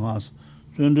Nalangas,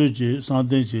 Jundu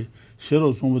Sandenchi,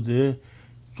 Shero Sombe,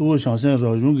 Zu Shansen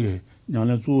Rajungi,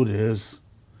 Nyan Zu Res.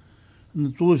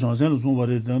 Zu Shansen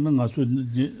Sombare,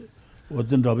 Nangasu, what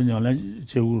then Rabin Yan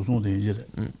Chegu Son Danger.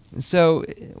 So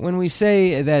when we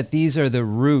say that these are the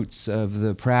roots of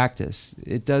the practice,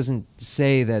 it doesn't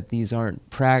say that these aren't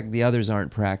the others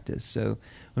aren't practiced. So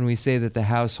when we say that the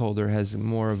householder has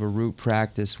more of a root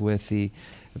practice with the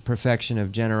perfection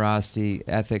of generosity,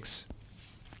 ethics,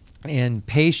 and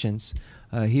patience,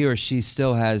 he or she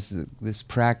still has this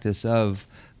practice of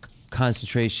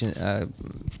concentration,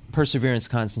 perseverance,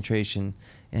 concentration,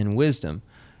 and wisdom.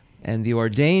 And the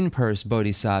ordained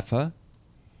bodhisattva,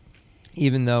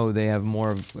 even though they have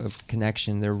more of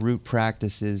connection, their root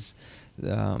practice is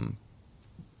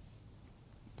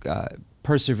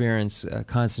perseverance,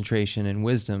 concentration, and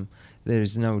wisdom.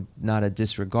 There's not a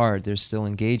disregard. They're still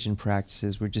engaged in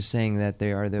practices. We're just saying that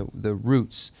they are the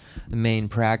roots, the main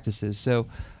practices. So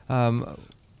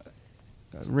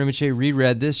Rinpoche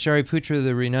reread this. Shariputra,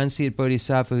 the renunciate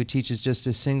bodhisattva who teaches just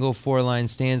a single 4-line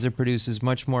stanza, produces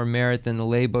much more merit than the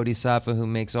lay bodhisattva who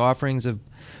makes offerings of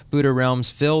Buddha realms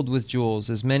filled with jewels,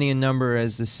 as many in number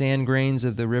as the sand grains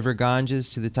of the river Ganges.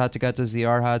 To the Tathagatas, the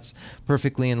Arhats,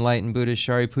 perfectly enlightened Buddhas,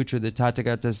 Shariputra, the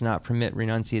Tathagata does not permit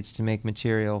renunciates to make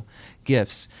material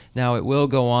gifts. Now, it will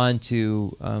go on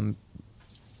to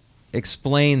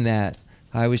explain that.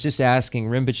 I was just asking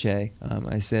Rinpoche,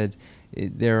 I said,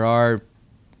 there are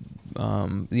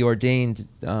the ordained,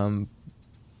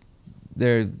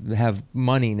 they have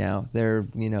money now.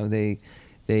 It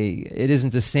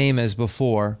isn't the same as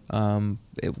before.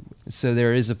 So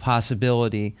there is a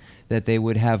possibility that they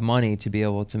would have money to be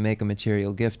able to make a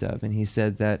material gift of. And he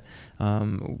said that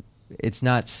it's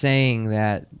not saying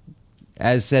that,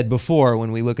 as said before,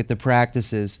 when we look at the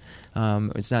practices,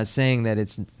 it's not saying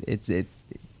that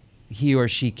he or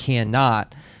she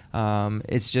cannot.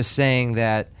 It's just saying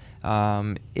that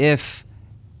if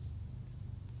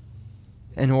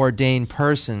an ordained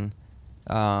persons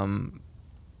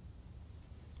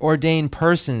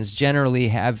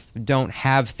generally don't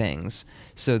have things,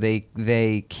 so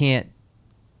they can't.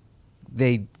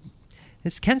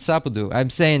 It's Khensur. I'm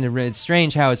saying it's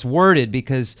strange how it's worded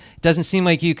because it doesn't seem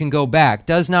like you can go back.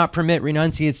 Does not permit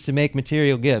renunciates to make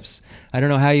material gifts. I don't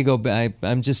know how you go back.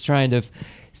 I'm trying to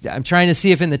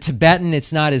see if in the Tibetan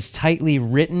it's not as tightly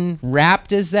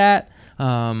wrapped as that.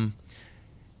 Do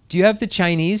you have the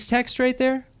Chinese text right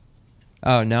there?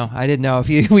 Oh, no, I didn't know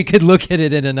if we could look at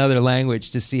it in another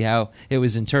language to see how it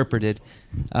was interpreted.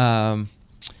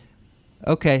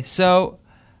 Okay, so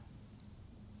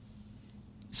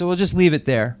we'll just leave it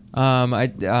there. I'll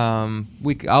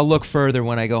look further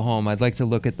when I go home. I'd like to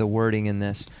look at the wording in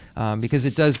this because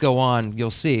it does go on, you'll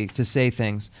see, to say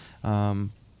things.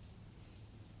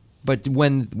 But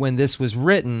when this was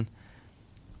written,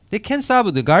 the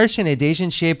Khensur the Garshan e Deshin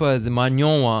Shepa the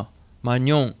Manyon.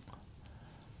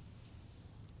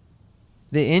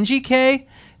 The NGK,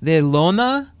 the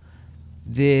Lona,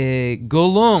 the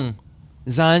Golung,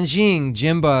 Zanjing,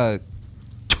 Jimba,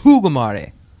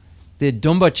 Tugamare, the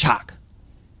Dumba Chak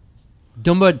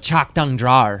Dang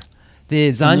Drar, the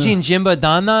Zanjing Jimba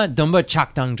Dana, Dumba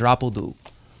Chak Dang Drapodu.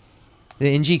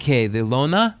 The NGK, the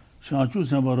Lona. Shanchu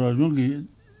Sambara Jungi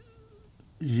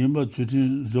Jimba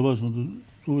Tutin Zoba Sundu,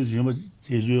 Jimba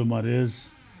Tejo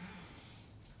Mares.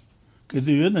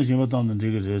 Ketuena Jimba Dana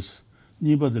Diggers.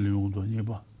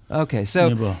 Okay,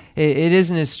 so it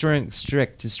isn't as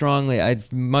strict, strongly. I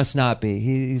must not be.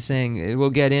 He's saying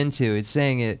we'll get into. It's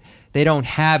saying they don't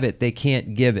have it, they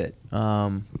can't give it.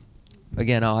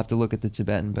 Again, I'll have to look at the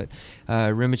Tibetan, but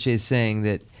Rinpoche is saying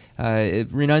that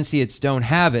if renunciates don't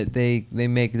have it, they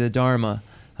make the Dharma.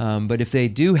 But if they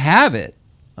do have it,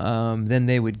 then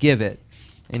they would give it.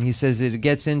 And he says it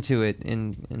gets into it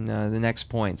in the next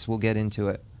points. We'll get into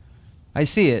it. I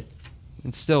see it.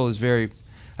 It still is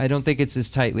I don't think it's as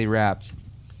tightly wrapped.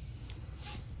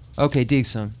 Okay,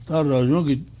 Dixon.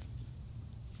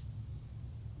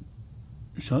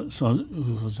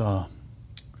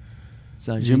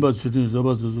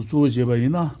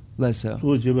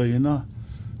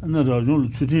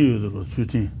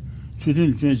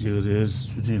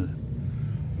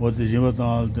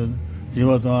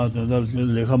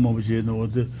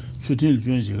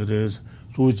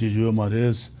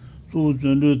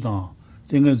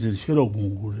 Tengenzi shiro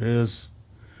gungu res.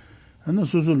 Ana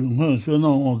susu lunghan suena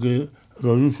onge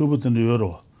rajun shubu tende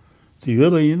yoro. Ti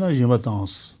yoba ina jimba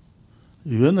tans.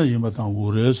 Yona jimba tang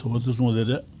gu res, watu sunga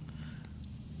dere.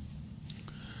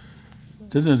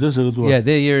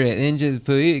 Yeah, you're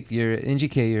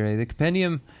the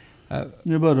compendium.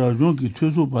 Yeba rajun ki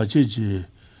tusu bache chi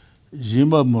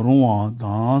jimba morongwa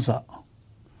dansa.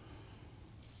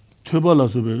 Tuba la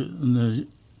sube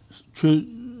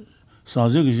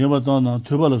Sanjing Jimba Dana,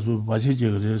 Tubalasu, Bachi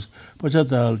Jigres,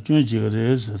 Pachata, Jun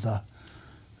Jigres,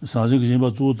 Sanjing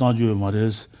Jimba Zu Danju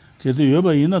Mares, Ketu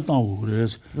Yoba Ina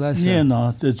Tangures,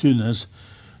 Niena, the Tunes,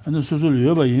 and the Susul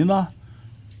Yoba Ina,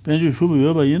 Benju Shubu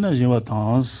Yoba Ina Jimba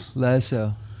Tans.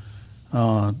 Lesso.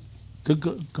 The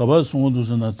Kabas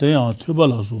Mondusana, Tean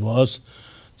Tubalasu was,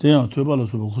 Tean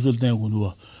Tubalasu, Kusul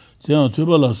Tangudua, Tean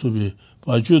Tubalasu,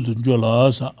 Bachu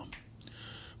Jolasa,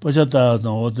 Pachata,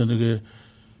 no,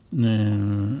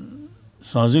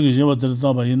 Sanjing Jimba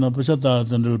Taba Ina Pachata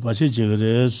Tendel Pachi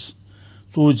Jigres,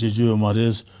 Tu Jiju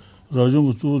Mares,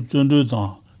 Rajung Tu Tundu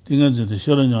Tang, 딩간제데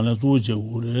셔런냐래 도제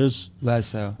우레스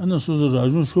Lesso. 안나 소소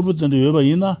라준 쇼부던데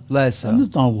여바이나 Lesso. 안나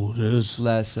당고레스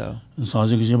Lesso.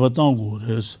 사지게 제바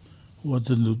당고레스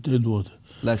워든도 데도데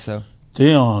Lesso.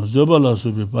 대야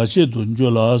저발라서비 바체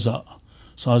돈줄라사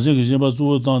사지게 제바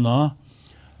주어다나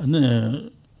안네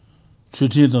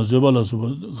추치도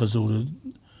저발라서 가서 우리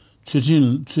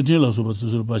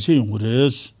추진라서부터 바체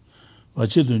용고레스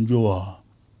바체 돈줄와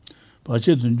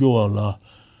바체 돈줄라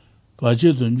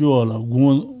바체 돈줄라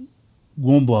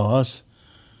곰바스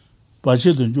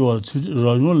바체 돈줄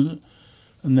라준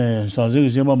네 사지게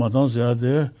제바 마당서야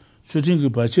돼 추진그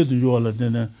바체 돈줄라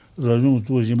되네 라준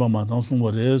주어지바 마당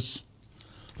송거레스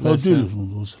라디를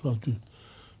송도스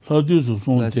라디스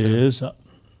송데사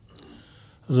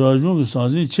라준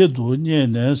사진 체도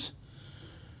녜네스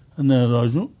네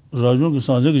라준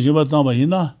사진 제바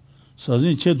담바이나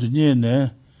사진 체도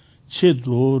녜네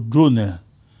체도 조네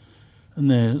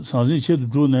네 사진 체도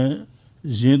조네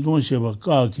진동 셰바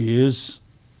까기스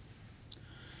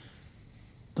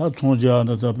다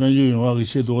총자나 다 변주 용화가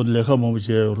체도 레카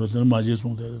몸제로든 마지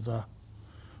송데다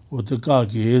어떻게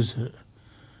까기스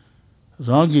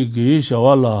랑기 기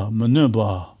샤왈라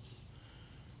문네바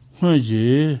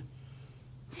흔지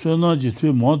선나지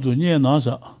퇴 모두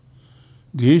녜나사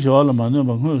기 샤왈라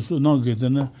문네바 흔수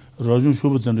나게드네 라준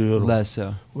쇼부던데 요로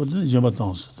Lesso. 어디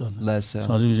제바탄스 Lesso.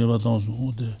 사지 제바탄스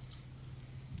오데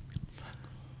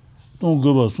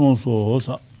동거바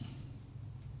손소사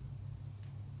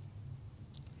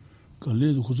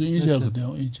걸레도 고저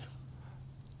인자거든요 인자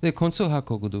네, 콘소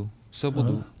하코구도.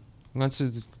 서보도.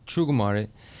 ganze Trugumare.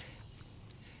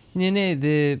 Nee,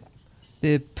 the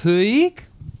Puig,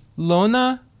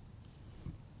 Lona,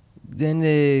 then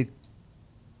the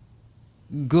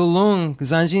Gulung,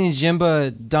 Zanjin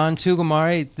Jemba, Don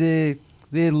Tugumare, the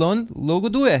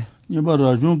Logodue. 예바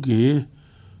라준기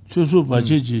최소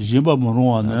바치지 예바 Okay,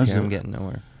 모로와나서 I'm getting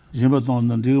nowhere. 예바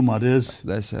돈는 디가 말레스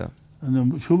Lesso.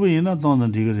 아니 쇼베이나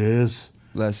돈는 디가레스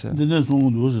Lesso. 근데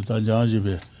송도스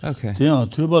다자지베 Okay. 대야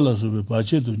퇴발라서베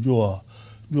바치도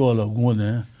좋아라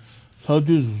고네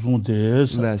사두스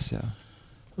송데스 Lesso.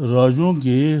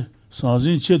 라준기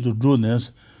사진 체도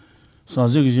조네스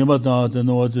사진 예바 다한테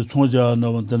너한테 총자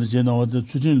나한테 제나한테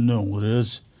추진는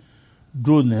거레스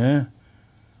조네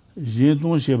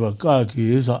진동 셰바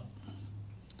까기사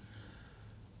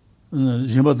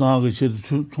제바 다하게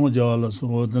체도 총자라서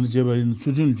어떤 제바 있는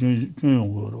추진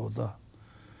준용 거로다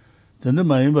근데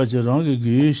많이 바지랑게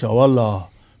기 샤왈라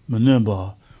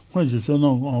문네바 관주 선은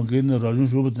안게는 라준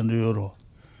쇼부던데 요로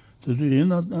그래서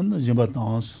얘는 안 제바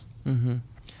당스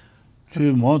그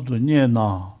모두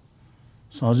녜나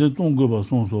사제 동거바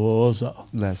송소사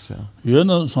Lesso.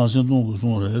 얘는 사제 동거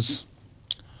송레스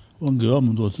원게가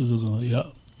문도 뜨거야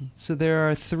So there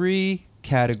are three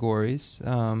categories.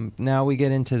 Now we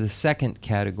get into the second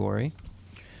category.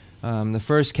 The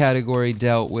first category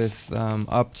dealt with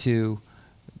up to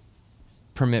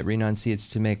permit renunciates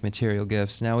to make material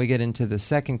gifts. Now we get into the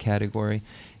second category,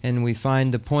 and we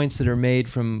find the points that are made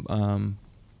from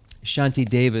Shanti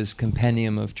Deva's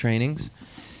Compendium of Trainings.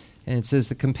 And it says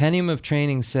the Compendium of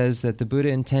Trainings says that the Buddha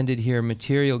intended here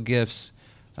material gifts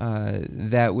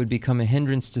that would become a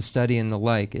hindrance to study and the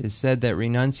like. It is said that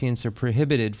renunciants are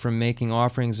prohibited from making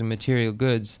offerings of material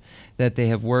goods that they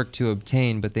have worked to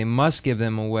obtain, but they must give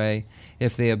them away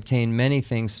if they obtain many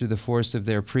things through the force of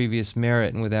their previous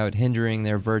merit and without hindering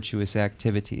their virtuous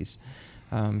activities.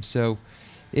 So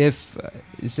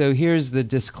here's the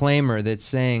disclaimer that's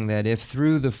saying that if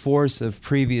through the force of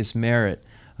previous merit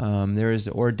there is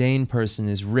an ordained person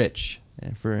is rich,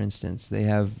 for instance, they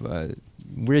have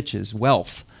riches,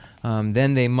 wealth,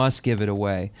 then they must give it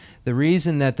away. The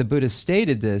reason that the Buddha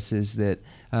stated this is that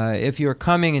if you're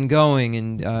coming and going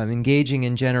and engaging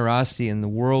in generosity in the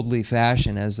worldly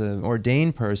fashion as an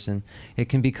ordained person, it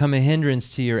can become a hindrance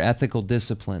to your ethical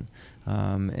discipline.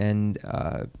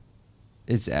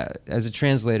 It's as a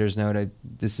translator's note,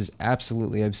 this is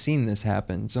absolutely, I've seen this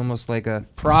happen. It's almost like a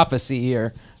prophecy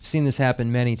here. I've seen this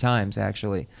happen many times,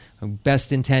 actually.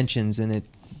 Best intentions, and it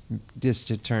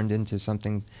just turned into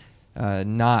something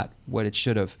not what it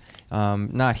should have.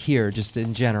 Not here, just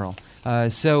in general.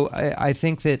 So I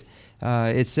think that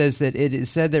it says that it is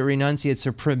said that renunciates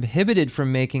are prohibited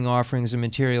from making offerings of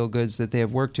material goods that they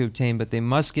have worked to obtain, but they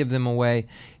must give them away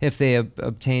if they have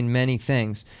obtained many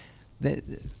things. The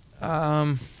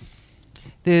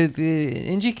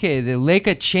indicate the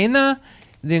leka chena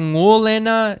the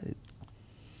ngolena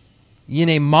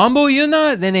yene mambo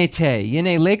yuna dene te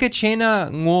yene leka chena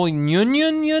ngol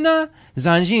nyunyun yuna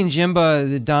zanjin jimba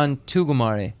the dan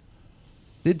tugumare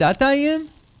did that yin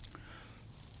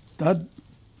that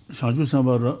shaju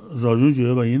samba raju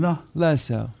jeba ina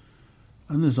lesso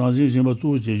ane sanjing jimba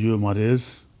zu jeju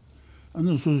mares.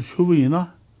 Ane su shubina.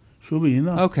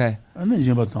 Okay. Ane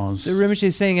jimba tans. So Rinpoche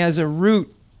is saying as a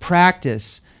root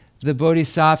practice, the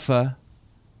bodhisattva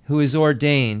who is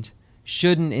ordained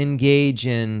shouldn't engage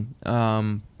in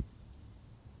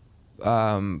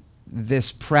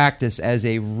this practice as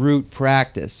a root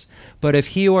practice. But if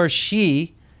he or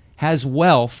she has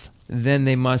wealth, then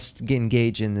they must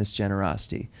engage in this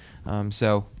generosity.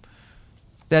 So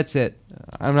that's it.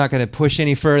 I'm not going to push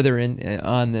any further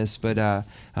on this, but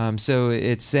so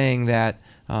it's saying that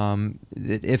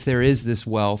if there is this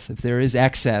wealth, if there is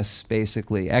excess,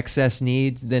 basically, excess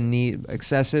needs,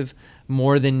 excessive,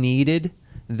 more than needed,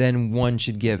 then one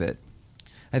should give it.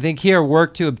 I think here,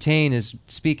 work to obtain is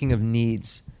speaking of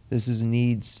needs. This is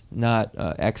needs, not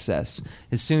excess.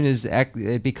 As soon as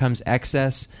it becomes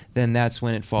excess, then that's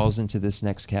when it falls into this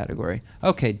next category.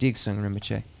 Okay, Digsung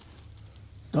Rinpoche.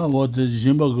 Da wo de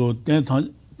jimba go den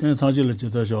tang ji le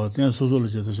jeta sha, den su su le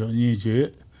jeta sha, ni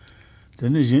je.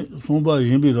 Den ni song ba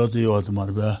yin bi ra de yo de ma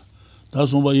ba. Da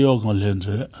song ba yo kan len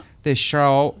je. The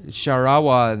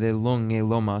Sharawa, the Lung e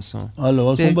Loma son.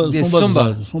 Alors, Sumba,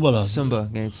 Sumba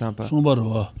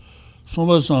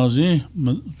Sanzi,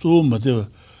 Zu Mate,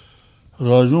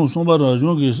 Rajon, Sumba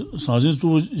Rajon, Sanzi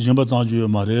Zu Jimba Tanju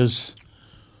Mares,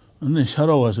 and then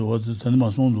Sharawas was the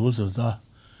Tenmason Dusata.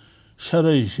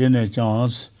 Shara is Shene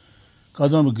Chance,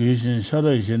 Kadam Gishin,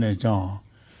 Shara is Shene Chan.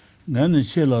 Nan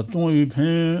Chela Ton Yu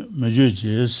Pen,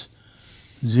 Majus,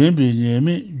 Zimbi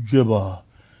Yemi, Juba.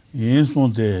 Yin son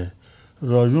de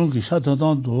rajon ki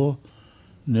shatan do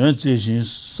ne zhin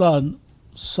sa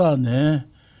ne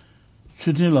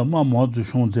chutin la ma mo de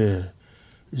shon de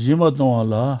jima don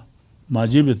la ma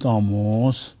ji bi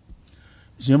tamos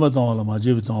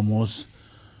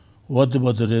what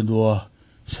about the do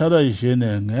shara yi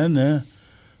ne ne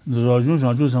rajon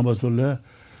jan ju san ba so le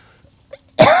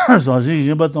sa ji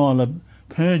jima don la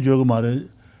pen jog ma re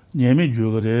nyemi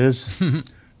jog res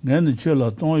ne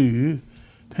chela ton yu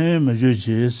pen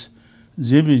majus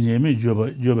zebi nyemi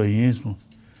joba yinsu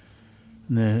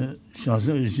ne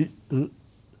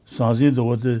sanzi do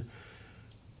what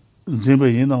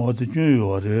zebi yina what jun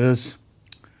yores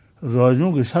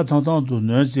rajon ge shatan do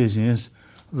ne zins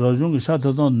rajon ge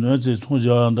shatan do ne zins从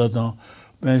家的当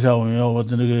本下文要我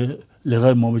的那个那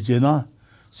个毛不接呢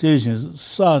这些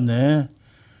啥呢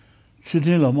出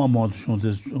进了妈妈的兄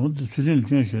弟出进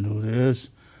军学的人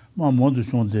妈妈的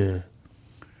兄弟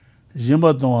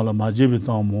Jimba Donala Majibi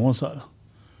Monsa,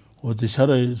 or the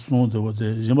Shara Son de what the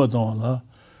Jimba Donala,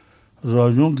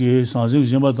 Rajungi, Sanzing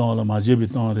Jimba Donala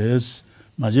Majibi Res,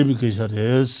 Majibi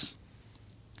Kishares,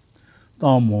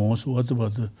 Mons, what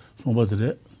about the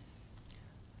Sombatre?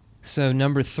 So,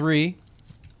 number 3,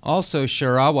 also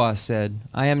Sharawa said,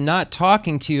 I am not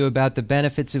talking to you about the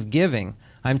benefits of giving.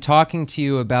 I'm talking to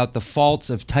you about the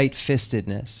faults of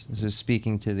tight-fistedness. This is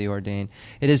speaking to the ordained.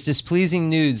 It is displeasing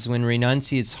news when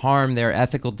renunciates harm their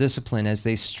ethical discipline as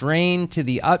they strain to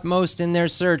the utmost in their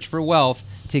search for wealth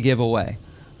to give away.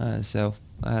 So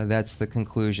that's the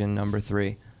conclusion. Number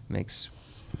 3 makes.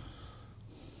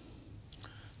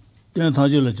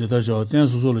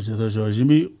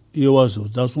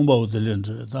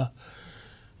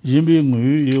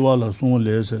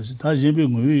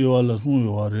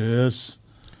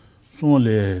 Son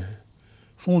le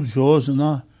son chose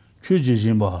na chuji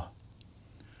jimba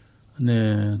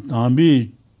ne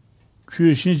tambi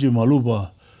chu shinji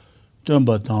maluba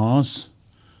temba dans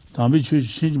tambi chu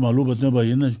shinji maluba temba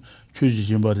ina chuji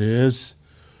jimba res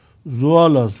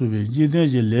zuala subi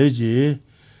jidenje leje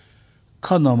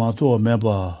kana mato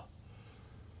meba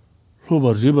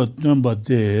luba riba temba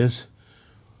des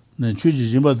ne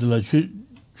chuji jimba de la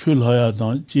chul haya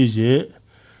dan jije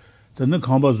tene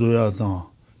kamba zoya dan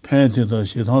Painting the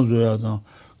Shitan Zoya,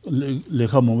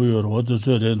 Lekamu, what the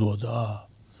third end was.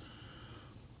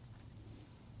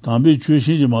 Tambi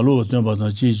Chushi Malu, Temba,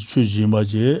 Chuji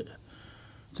Maje,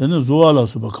 then the Zoala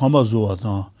Super Kamba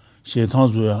Zoa, Shitan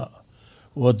Zoya,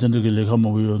 what the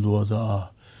Lekamu was.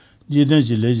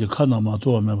 Jidenji Lazy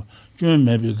Kanamato member, Jun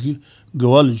maybe,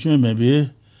 Gawali Jun maybe,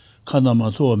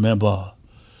 Kanamato member.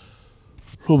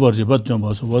 Huber Ribatum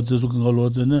was what is looking all over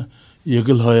the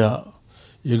Eagle Haya.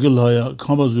 Eagle Haya,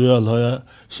 Kambazuya Haya,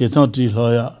 Shetanti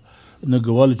Haya,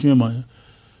 Nagawali Chima,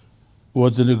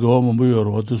 what the Gawambu or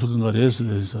what to Sukan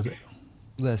is.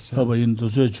 Less. How about in the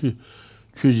Chuji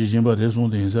Jimba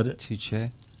Reson the inside?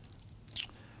 Teacher.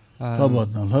 How about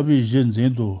now? Habi Jen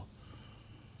Zendo.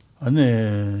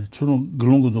 Ane Churun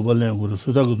Glungu Nova language,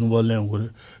 Sudaku Nova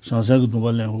language, Shansaku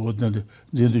Nova language, what the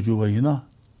Zendu Jubaina,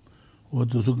 what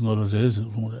to Sukan is.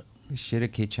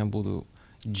 Shirake Chambudu.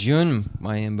 Jun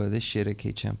Mayimba, this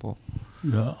Shirake Chenmo.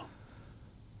 Yeah.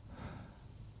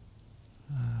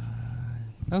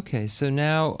 Okay, so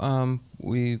now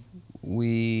we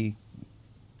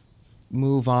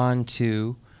move on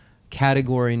to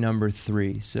category number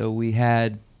 3. So we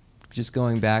had, just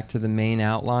going back to the main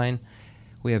outline,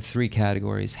 we have 3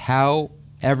 categories. How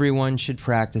everyone should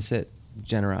practice it,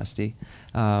 generosity.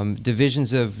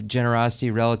 Divisions of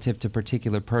generosity relative to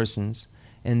particular persons.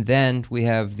 And then we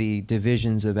have the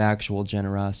divisions of actual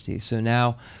generosity. So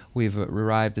now we've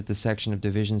arrived at the section of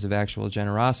divisions of actual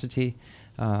generosity.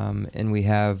 And we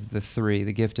have the 3,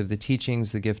 the gift of the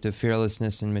teachings, the gift of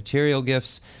fearlessness, and material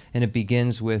gifts. And it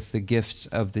begins with the gifts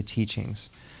of the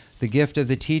teachings. The gift of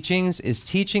the teachings is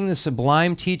teaching the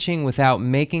sublime teaching without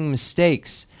making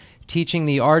mistakes, teaching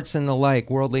the arts and the like,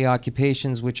 worldly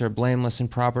occupations which are blameless and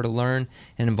proper to learn,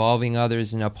 and involving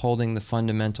others in upholding the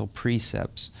fundamental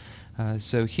precepts.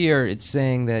 So here it's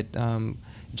saying that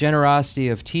generosity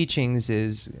of teachings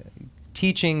is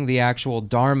teaching the actual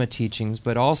Dharma teachings,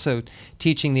 but also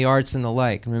teaching the arts and the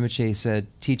like. Rinpoche said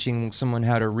teaching someone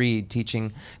how to read,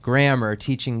 teaching grammar,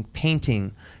 teaching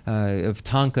painting of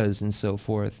tankas and so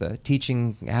forth,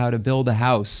 teaching how to build a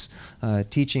house,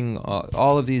 teaching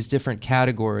all of these different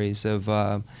categories of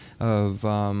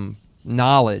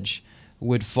knowledge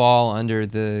would fall under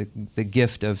the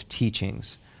gift of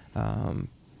teachings.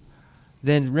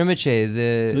 Then Rinpoche,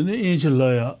 the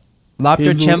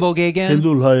Lapter Chenmo Gegen?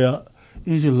 Hindu laya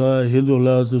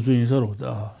to swing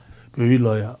sarota, Pui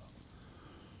laya.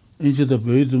 Inch the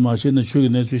Pui to machine the sugar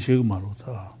next to shake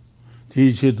marota.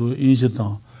 Teach it to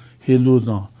Inchetan, Hindu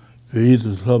down, Pui to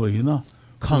Slabina,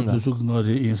 Kanga. In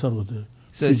sarota.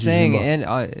 So it's saying, and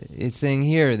it's saying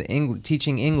here,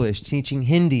 teaching English, teaching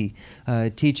Hindi,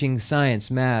 teaching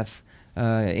science, math,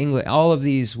 English, all of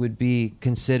these would be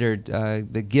considered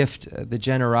the gift, the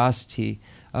generosity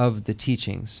of the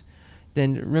teachings.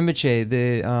 Then Rinpoche,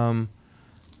 the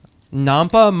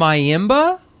Nampa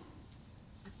Mayimba,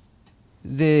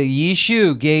 the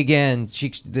Yishu Gegen,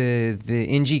 the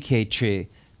Injike tree,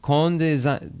 Kon the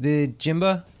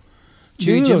Jimba,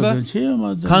 Chu Jimba,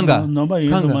 Kanga,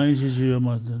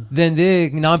 then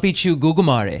the Nampichu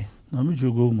Gugumare.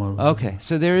 Okay,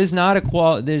 so there is not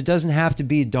a there doesn't have to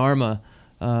be Dharma,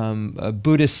 a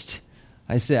Buddhist.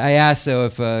 I asked, so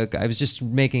if I was just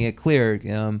making it clear,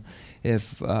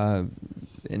 if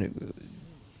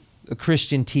a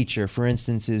Christian teacher, for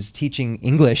instance, is teaching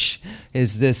English,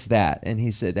 is this, that? And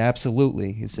he said,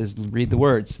 absolutely. He says, read the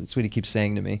words. That's what he keeps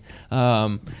saying to me.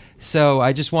 So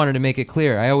I just wanted to make it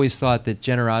clear. I always thought that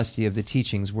generosity of the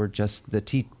teachings were just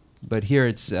but here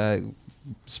it's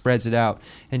spreads it out.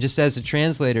 And just as a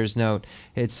translator's note,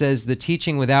 it says the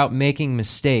teaching without making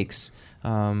mistakes.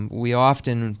 We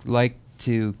often like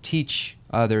to teach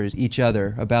each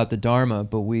other about the Dharma,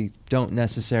 but we don't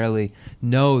necessarily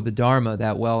know the Dharma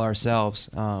that well ourselves.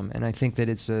 And I think that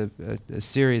it's a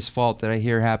serious fault that I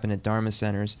hear happen at Dharma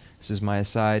centers. This is my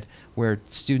aside, where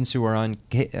students who are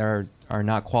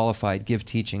not qualified give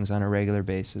teachings on a regular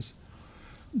basis.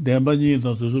 So when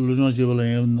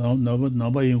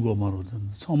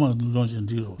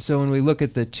we look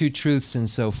at the 2 truths and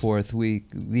so forth,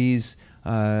 these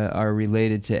are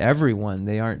related to everyone.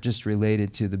 They aren't just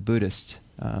related to the Buddhist.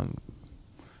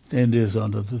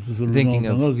 Thinking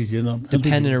of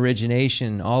dependent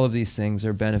origination, all of these things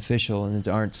are beneficial and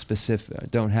aren't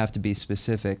specific. Don't have to be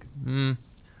specific.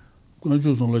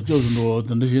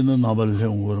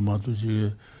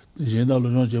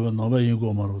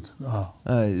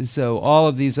 So all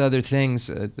of these other things,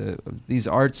 these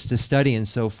arts to study and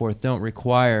so forth, don't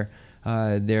require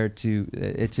it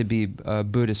to be a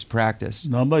Buddhist practice.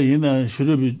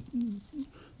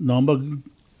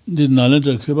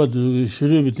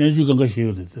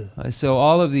 So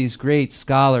all of these great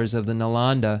scholars of the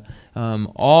Nalanda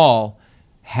all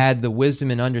had the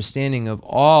wisdom and understanding of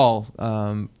all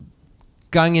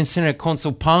Gangin Sina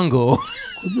Konsul Pangu.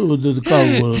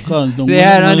 They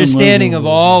had understanding of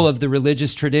all of the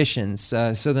religious traditions.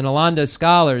 So the Nalanda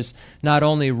scholars not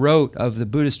only wrote of the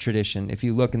Buddhist tradition, if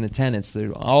you look in the tenets,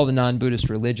 all the non-Buddhist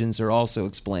religions are also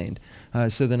explained.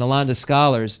 So the Nalanda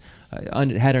scholars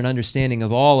had an understanding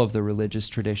of all of the religious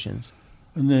traditions.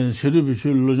 And then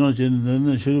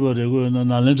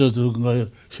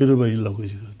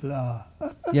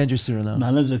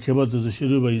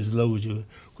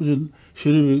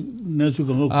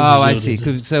Oh, I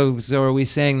see. So are we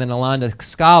saying the Nalanda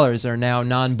scholars are now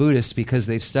non-Buddhist because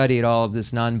they've studied all of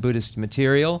this non-Buddhist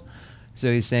material?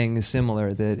 So he's saying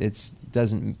similar, that it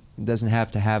doesn't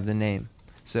have to have the name.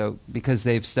 So because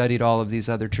they've studied all of these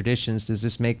other traditions, does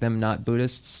this make them not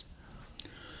Buddhists?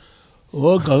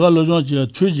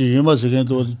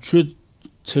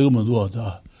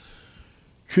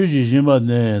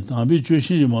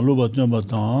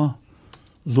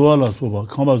 Zoala soba,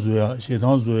 Kamba zoya,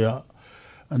 Shetan zoya,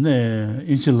 ane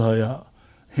Inchil haya,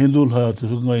 Hindul haya, to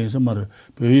Sunga in Samar,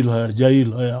 Peil haya,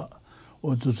 Jail haya,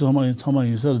 or to Sama in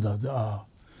Sarda.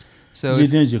 So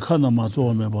Jidenji Kanama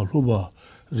to me, Baluba,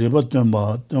 Ribat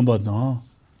Dumba na.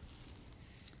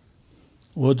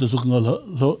 What the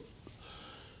Sunga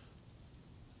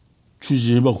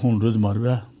Chujiba Kundred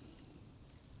Marba.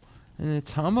 and the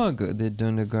Tamago, the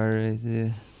Dundagare,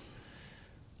 the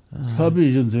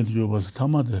Sabi Jinju was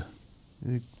Tamade.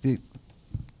 the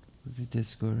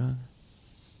Discord.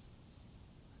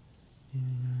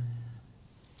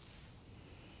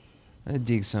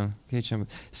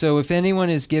 So if anyone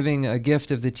is giving a gift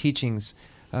of the teachings,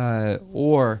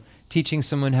 or teaching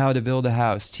someone how to build a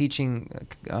house, teaching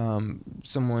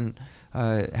someone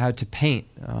how to paint,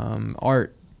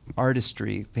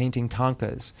 artistry, painting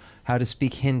tankas, how to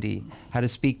speak Hindi, how to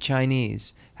speak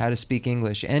Chinese, how to speak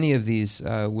English, any of these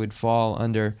would fall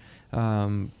under,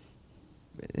 and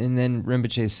then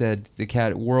Rinpoche said,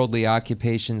 the worldly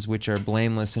occupations which are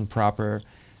blameless and proper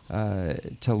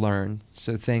to learn.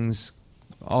 So things,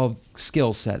 all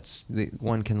skill sets that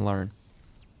one can learn.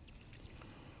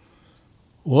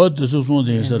 What the Susan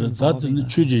is that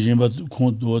Chujimba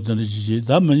Kondo and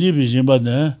that many Bijimba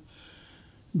there,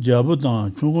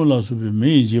 Jabutan, Chungula should be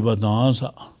made Jiba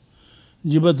dancer.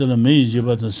 Jiba the May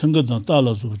Jiba the Singleton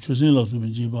Talas of Chusila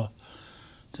Subijiba.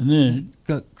 Then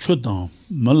Chutan,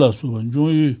 Malasu and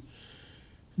Joy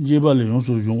Jiba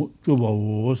Leonso Juba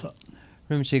was.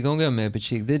 Rinpoche gonga me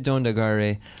pachik de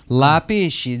dondagare lapi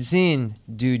shizin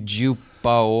du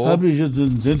jupao. Happy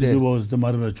Zed was the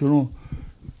Marvachuno.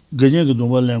 Ganyang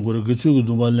Dumba language, Gitsu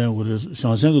Dumba language,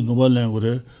 Shansang Dumba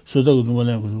language, Soda Dumba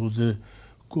language, the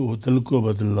Telco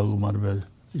Battle Marbel,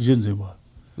 Jinziba.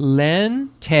 Len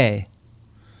te.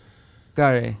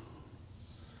 Gare.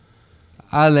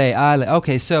 Ale.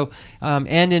 Okay, so,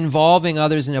 and involving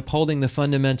others in upholding the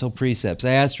fundamental precepts.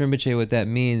 I asked Rinpoche what that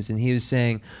means, and he was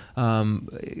saying,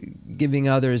 giving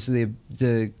others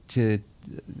to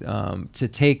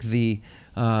take the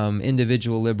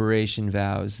individual liberation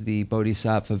vows, the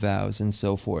bodhisattva vows, and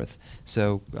so forth.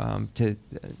 So to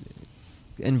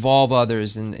involve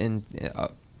others in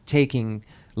taking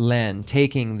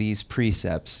taking these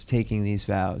precepts, taking these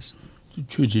vows.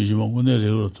 Okay,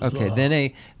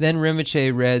 then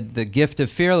Rinpoche read the gift of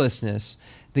fearlessness.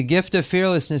 The gift of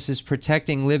fearlessness is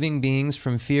protecting living beings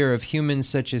from fear of humans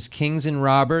such as kings and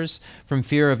robbers, from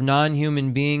fear of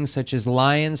non-human beings such as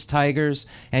lions, tigers,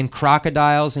 and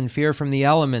crocodiles, and fear from the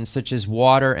elements such as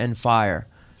water and fire.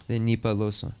 The Nipa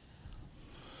Losa.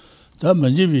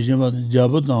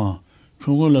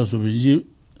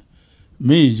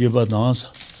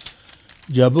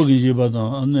 Jabugi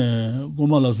Jibada and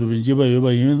Gumala Subin Jiba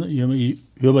Yoba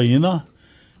Yina,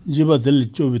 Jiba del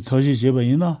Jobi Toshi Jiba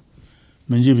Yina,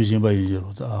 Menjibi Jimba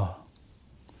Yirota.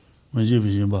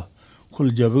 Menjibi Jimba. Kul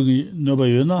Jabugi Noba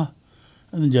Yuna,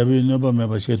 and Jabi Noba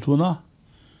Meba Shetuna,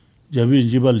 Jabi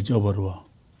Jibal Jabarwa.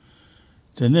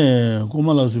 Tene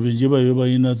Gumala Subin Jiba Yoba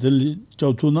Yina del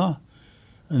Jotuna,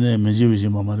 and then Menjibi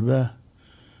Jimba Marba,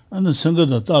 and the Sanga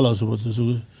the Tala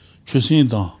Subatu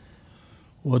Chusinta.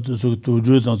 What is to do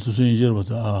it on to swing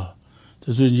Jibata?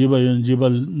 The swing Jiba and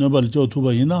Jibal Nobel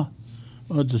Jotuba Ina,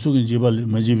 or the swing Jibal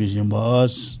Majibi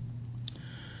Jimbas.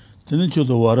 Then it should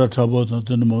the water trouble and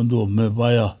the Mondo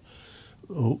Mebaya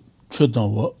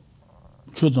Chutan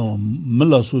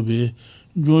Melasubi,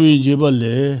 Joy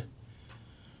Jibale,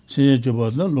 Senior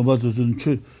Jabata, Lobatus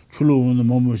Chulu in the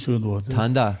moment should water.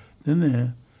 Tanda.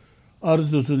 Then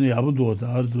Ardus in the Abudu,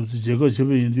 Ardus Jago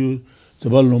Chibi into. The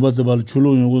ball no but the ball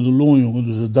chulo you go long you go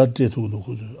to that to the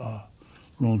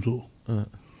long to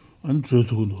and true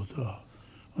to do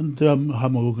and them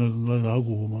hamago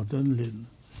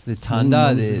the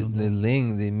Tanda, the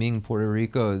Ling, the Ming Puerto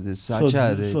Rico, the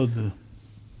Sacha,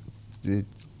 the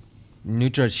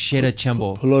Nutra Sheda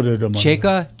Chembo,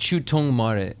 Cheka Chutong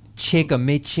Mare, Cheka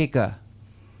Me Cheka.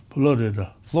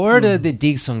 Florida, the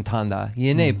Digsong Tanda.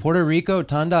 Yene, Puerto Rico,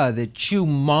 Tanda, the Chu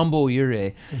Mambo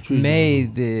Yure.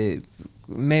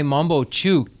 May Mambo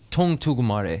Chu Tong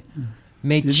Tugumare.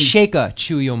 May Cheka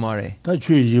Chu Yomare.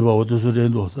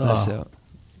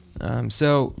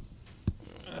 So,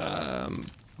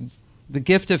 the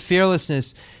gift of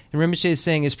fearlessness, and Rinpoche is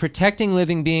saying, is protecting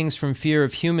living beings from fear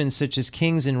of humans such as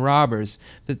kings and robbers.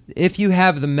 But if you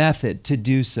have the method to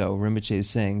do so, Rinpoche is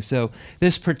saying. So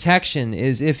this protection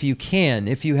is if you can,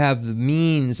 if you have the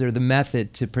means or the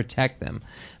method to protect them.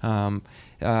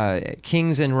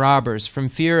 Kings and robbers, from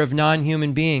fear of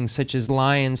non-human beings such as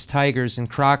lions, tigers, and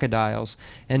crocodiles,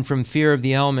 and from fear of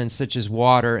the elements such as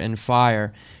water and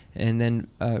fire. And then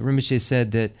Rinpoche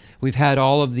said that we've had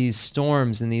all of these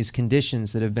storms and these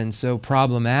conditions that have been so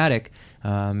problematic,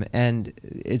 and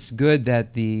it's good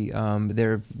that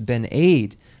there have been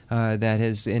aid that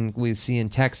has, we see in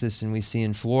Texas and we see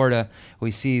in Florida,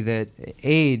 we see that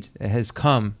aid has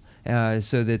come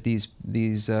so that these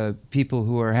people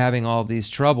who are having all of these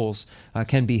troubles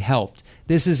can be helped.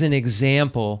 This is an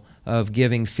example of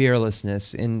giving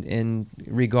fearlessness in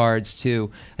regards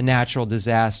to a natural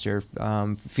disaster,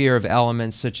 fear of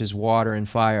elements such as water and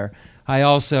fire. I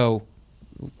also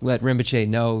let Rinpoche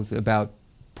know about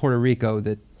Puerto Rico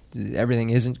that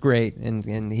everything isn't great,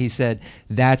 and he said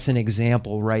that's an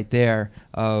example right there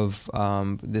of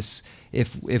this.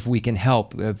 If we can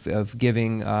help of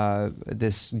giving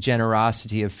this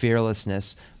generosity of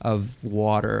fearlessness of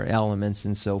water elements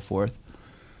and so forth.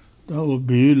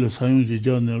 비율 사용지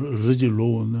전에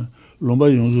리지로는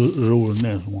롬바용 로를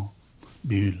내서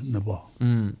비율 내봐.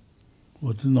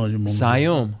 어떤 나지 뭐.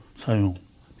 사용.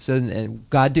 So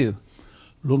Gadu.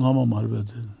 롱하마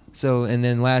말베드. So and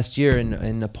then last year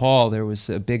in Nepal there was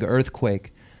a big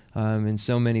earthquake, and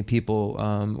so many people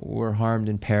were harmed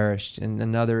and perished. And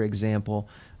another example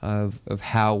of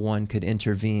how one could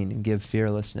intervene and give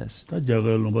fearlessness. In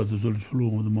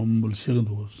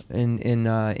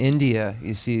India,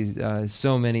 you see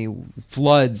so many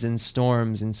floods and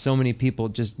storms and so many people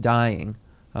just dying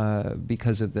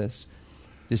because of this,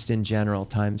 just in general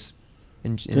times.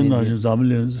 In the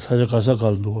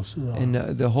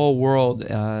whole world,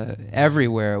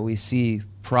 everywhere we see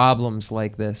problems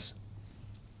like this.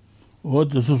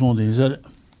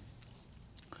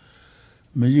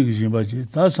 Magic Jimbaji.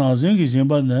 That's something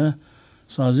Jimbana,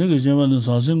 something Jimbana,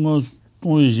 something goes to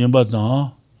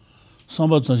Jimbata,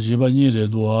 somebody Jibani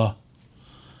Redua,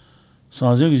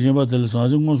 something Jimbata,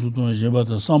 something goes to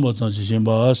Jimbata, somebody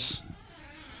Jimbas,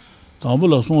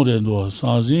 Tambula son Redua,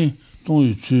 something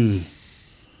to you.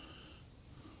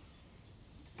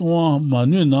 Tua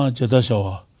Manuna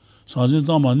Jetashawa, something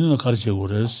to Manuna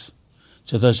Karchegores,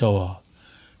 Jetashawa,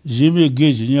 Jimmy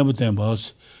Gage,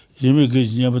 Yabatambas. Jimmy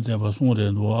Gage never never soon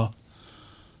and war.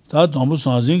 That almost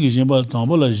something is about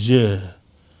Tambola J.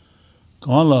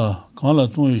 Kala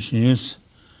Tony Shins,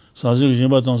 something is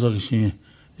about Tansakin,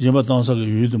 Jimba Tansak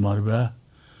Yud Marba,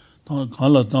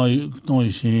 Kala Tony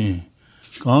Shin,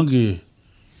 Kangi,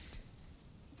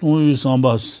 Tony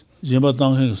Sambas, Jimba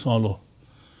Tanking Solo,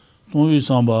 Tony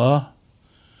Samba,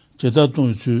 Jetta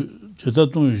Tony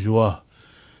Jua,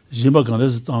 Jimba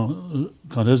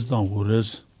Candes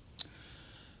Wures.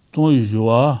 Don't you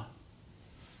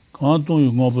can't do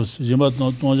you ngobus, Jimbat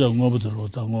not ngobutro,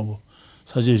 Tangobo,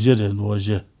 such a jet and was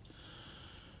ye.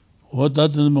 What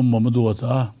that in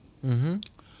Mamadota?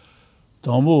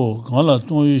 Tambo, Gala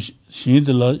don't you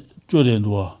shindla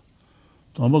Jurendua.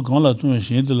 Tambo Gala don't you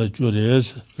shindla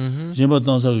Jures,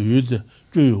 Jimbatansa Yud,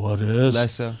 Juarez,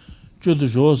 Judu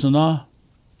Josana,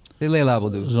 the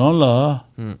Labadu, Zanla,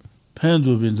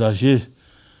 Pendu Binzashi,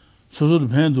 so the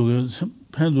Pendu.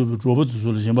 Pendu Robert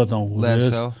Jimbatan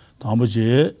Wures,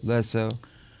 Tambaje, Lesso,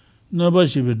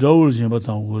 Nabashi with Dole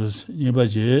Jimbatan Wures,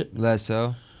 Nibaje,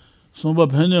 Lesso, Somba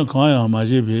Penny Kaya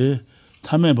Majibi,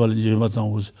 Tamebal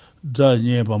Jimbatan was dry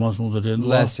near Bamasun the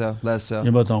Lesso,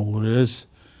 Jimbatan Wures,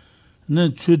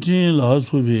 Nen Chutin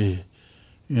Las will be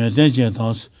Yuan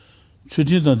Tans,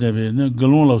 Chutin Debe, Nen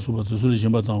Galon Suba to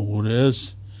Jimbatan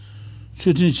Wures,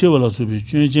 Chutin Chivala to be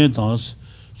Juan Tans.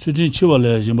 Sutin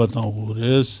Chivale Jimbatan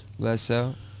Wures.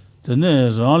 Lesso. The ne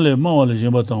Ranle Mawale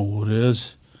Jimbatan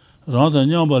Wures. Randa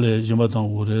Nyambale Jimbatan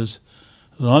Wures.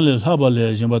 Ranle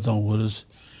Habale Jimbatan Wures.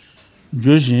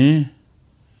 Joshin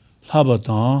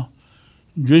Habatan.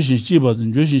 Joshin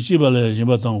Chibale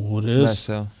Jimbatan Wures.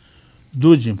 Lesso.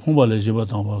 Dojin Pumbale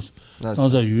Jimbatan was.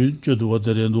 Tanza Yu Judu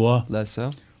Waterendua.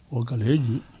 Lesso.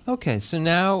 Wakaleju. Okay, so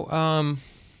now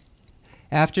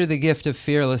after the gift of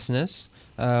fearlessness,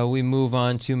 we move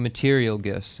on to material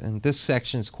gifts, and this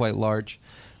section is quite large.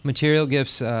 Material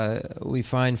gifts, we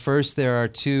find first there are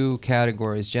two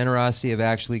categories: generosity of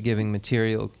actually giving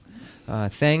material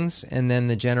things, and then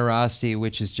the generosity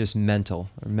which is just mental,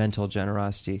 or mental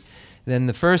generosity. Then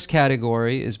the first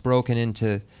category is broken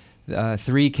into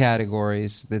three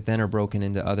categories that then are broken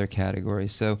into other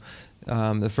categories. So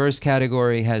the first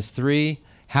category has three: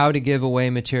 how to give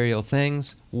away material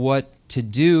things, what to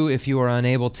do if you are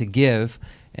unable to give,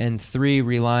 and three,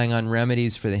 relying on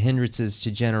remedies for the hindrances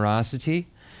to generosity.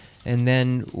 And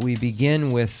then we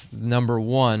begin with number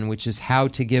one, which is how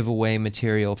to give away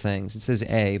material things. It says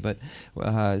A, but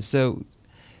so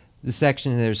the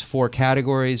section, there's four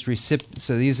categories.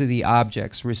 So these are the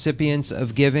objects: recipients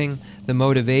of giving, the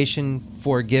motivation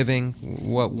for giving,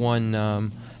 what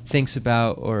one thinks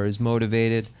about or is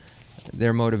motivated,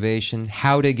 their motivation,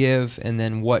 how to give, and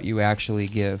then what you actually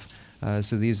give.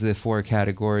 So these are the 4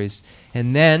 categories.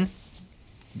 And then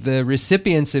the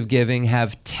recipients of giving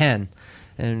have 10.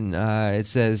 And it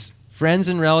says, friends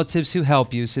and relatives who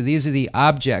help you. So these are the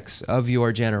objects of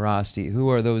your generosity. Who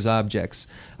are those objects?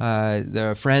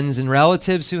 There are friends and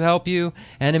relatives who help you,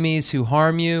 enemies who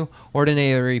harm you,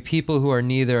 ordinary people who are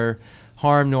neither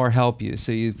harm nor help you.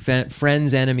 So you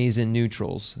friends, enemies, and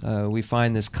neutrals. We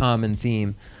find this common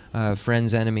theme.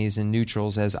 Friends, enemies, and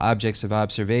neutrals as objects of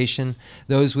observation.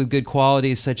 Those with good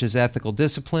qualities such as ethical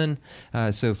discipline,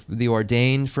 so the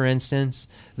ordained, for instance.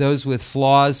 Those with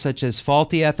flaws such as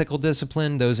faulty ethical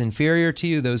discipline, those inferior to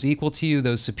you, those equal to you,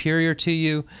 those superior to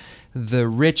you. The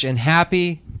rich and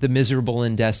happy, the miserable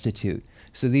and destitute.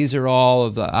 So these are all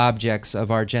of the objects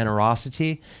of our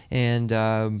generosity,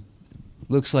 and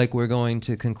looks like we're going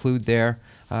to conclude there.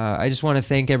 I just want to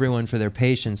thank everyone for their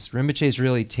patience. Rinpoche is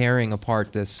really tearing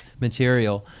apart this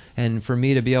material, and for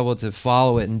me to be able to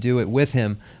follow it and do it with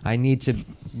him, I need to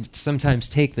sometimes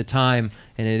take the time,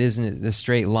 and it isn't a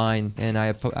straight line, and I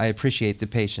appreciate the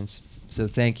patience. So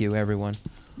thank you, everyone.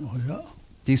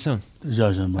 Disun.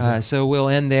 So we'll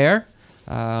end there,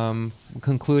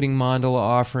 concluding mandala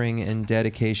offering and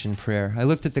dedication prayer. I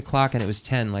looked at the clock and it was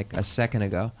 10 like a second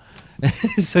ago.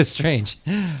 It's so strange.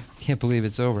 Can't believe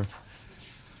it's over.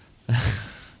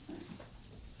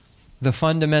 The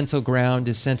fundamental ground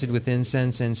is scented with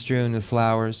incense and strewn with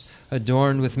flowers,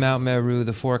 adorned with Mount Meru,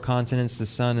 the 4 continents, the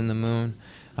sun, and the moon.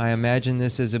 I imagine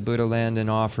this as a Buddha land and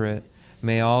offer it.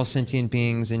 May all sentient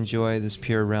beings enjoy this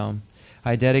pure realm.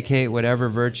 I dedicate whatever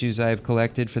virtues I have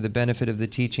collected for the benefit of the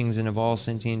teachings and of all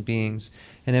sentient beings,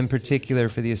 and in particular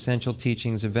for the essential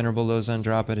teachings of Venerable Lobsang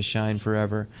Drakpa to shine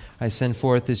forever. I send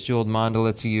forth this jeweled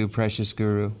mandala to you, precious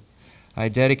Guru. I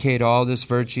dedicate all this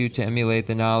virtue to emulate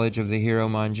the knowledge of the hero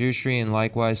Manjushri and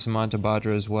likewise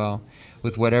Samantabhadra as well.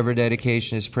 With whatever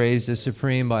dedication is praised as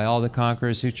supreme by all the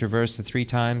conquerors who traverse the 3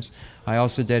 times, I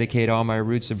also dedicate all my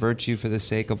roots of virtue for the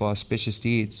sake of auspicious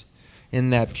deeds. In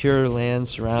that pure land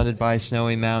surrounded by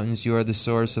snowy mountains, you are the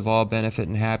source of all benefit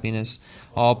and happiness.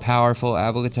 All-powerful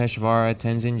Avalokiteshvara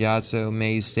Tenzin Gyatso,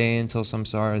 may you stay until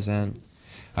samsara's end.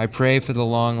 I pray for the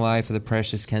long life of the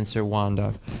precious Khensur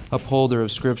Wanda, upholder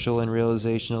of scriptural and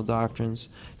realizational doctrines,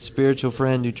 spiritual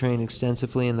friend who trained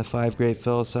extensively in the 5 great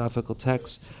philosophical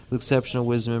texts with exceptional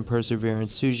wisdom and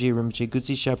perseverance. Suji Rinpoche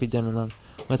Gutsi Shapi Denanan,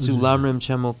 Matsu Lamrim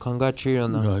Chenmo Kanga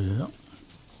Chirana.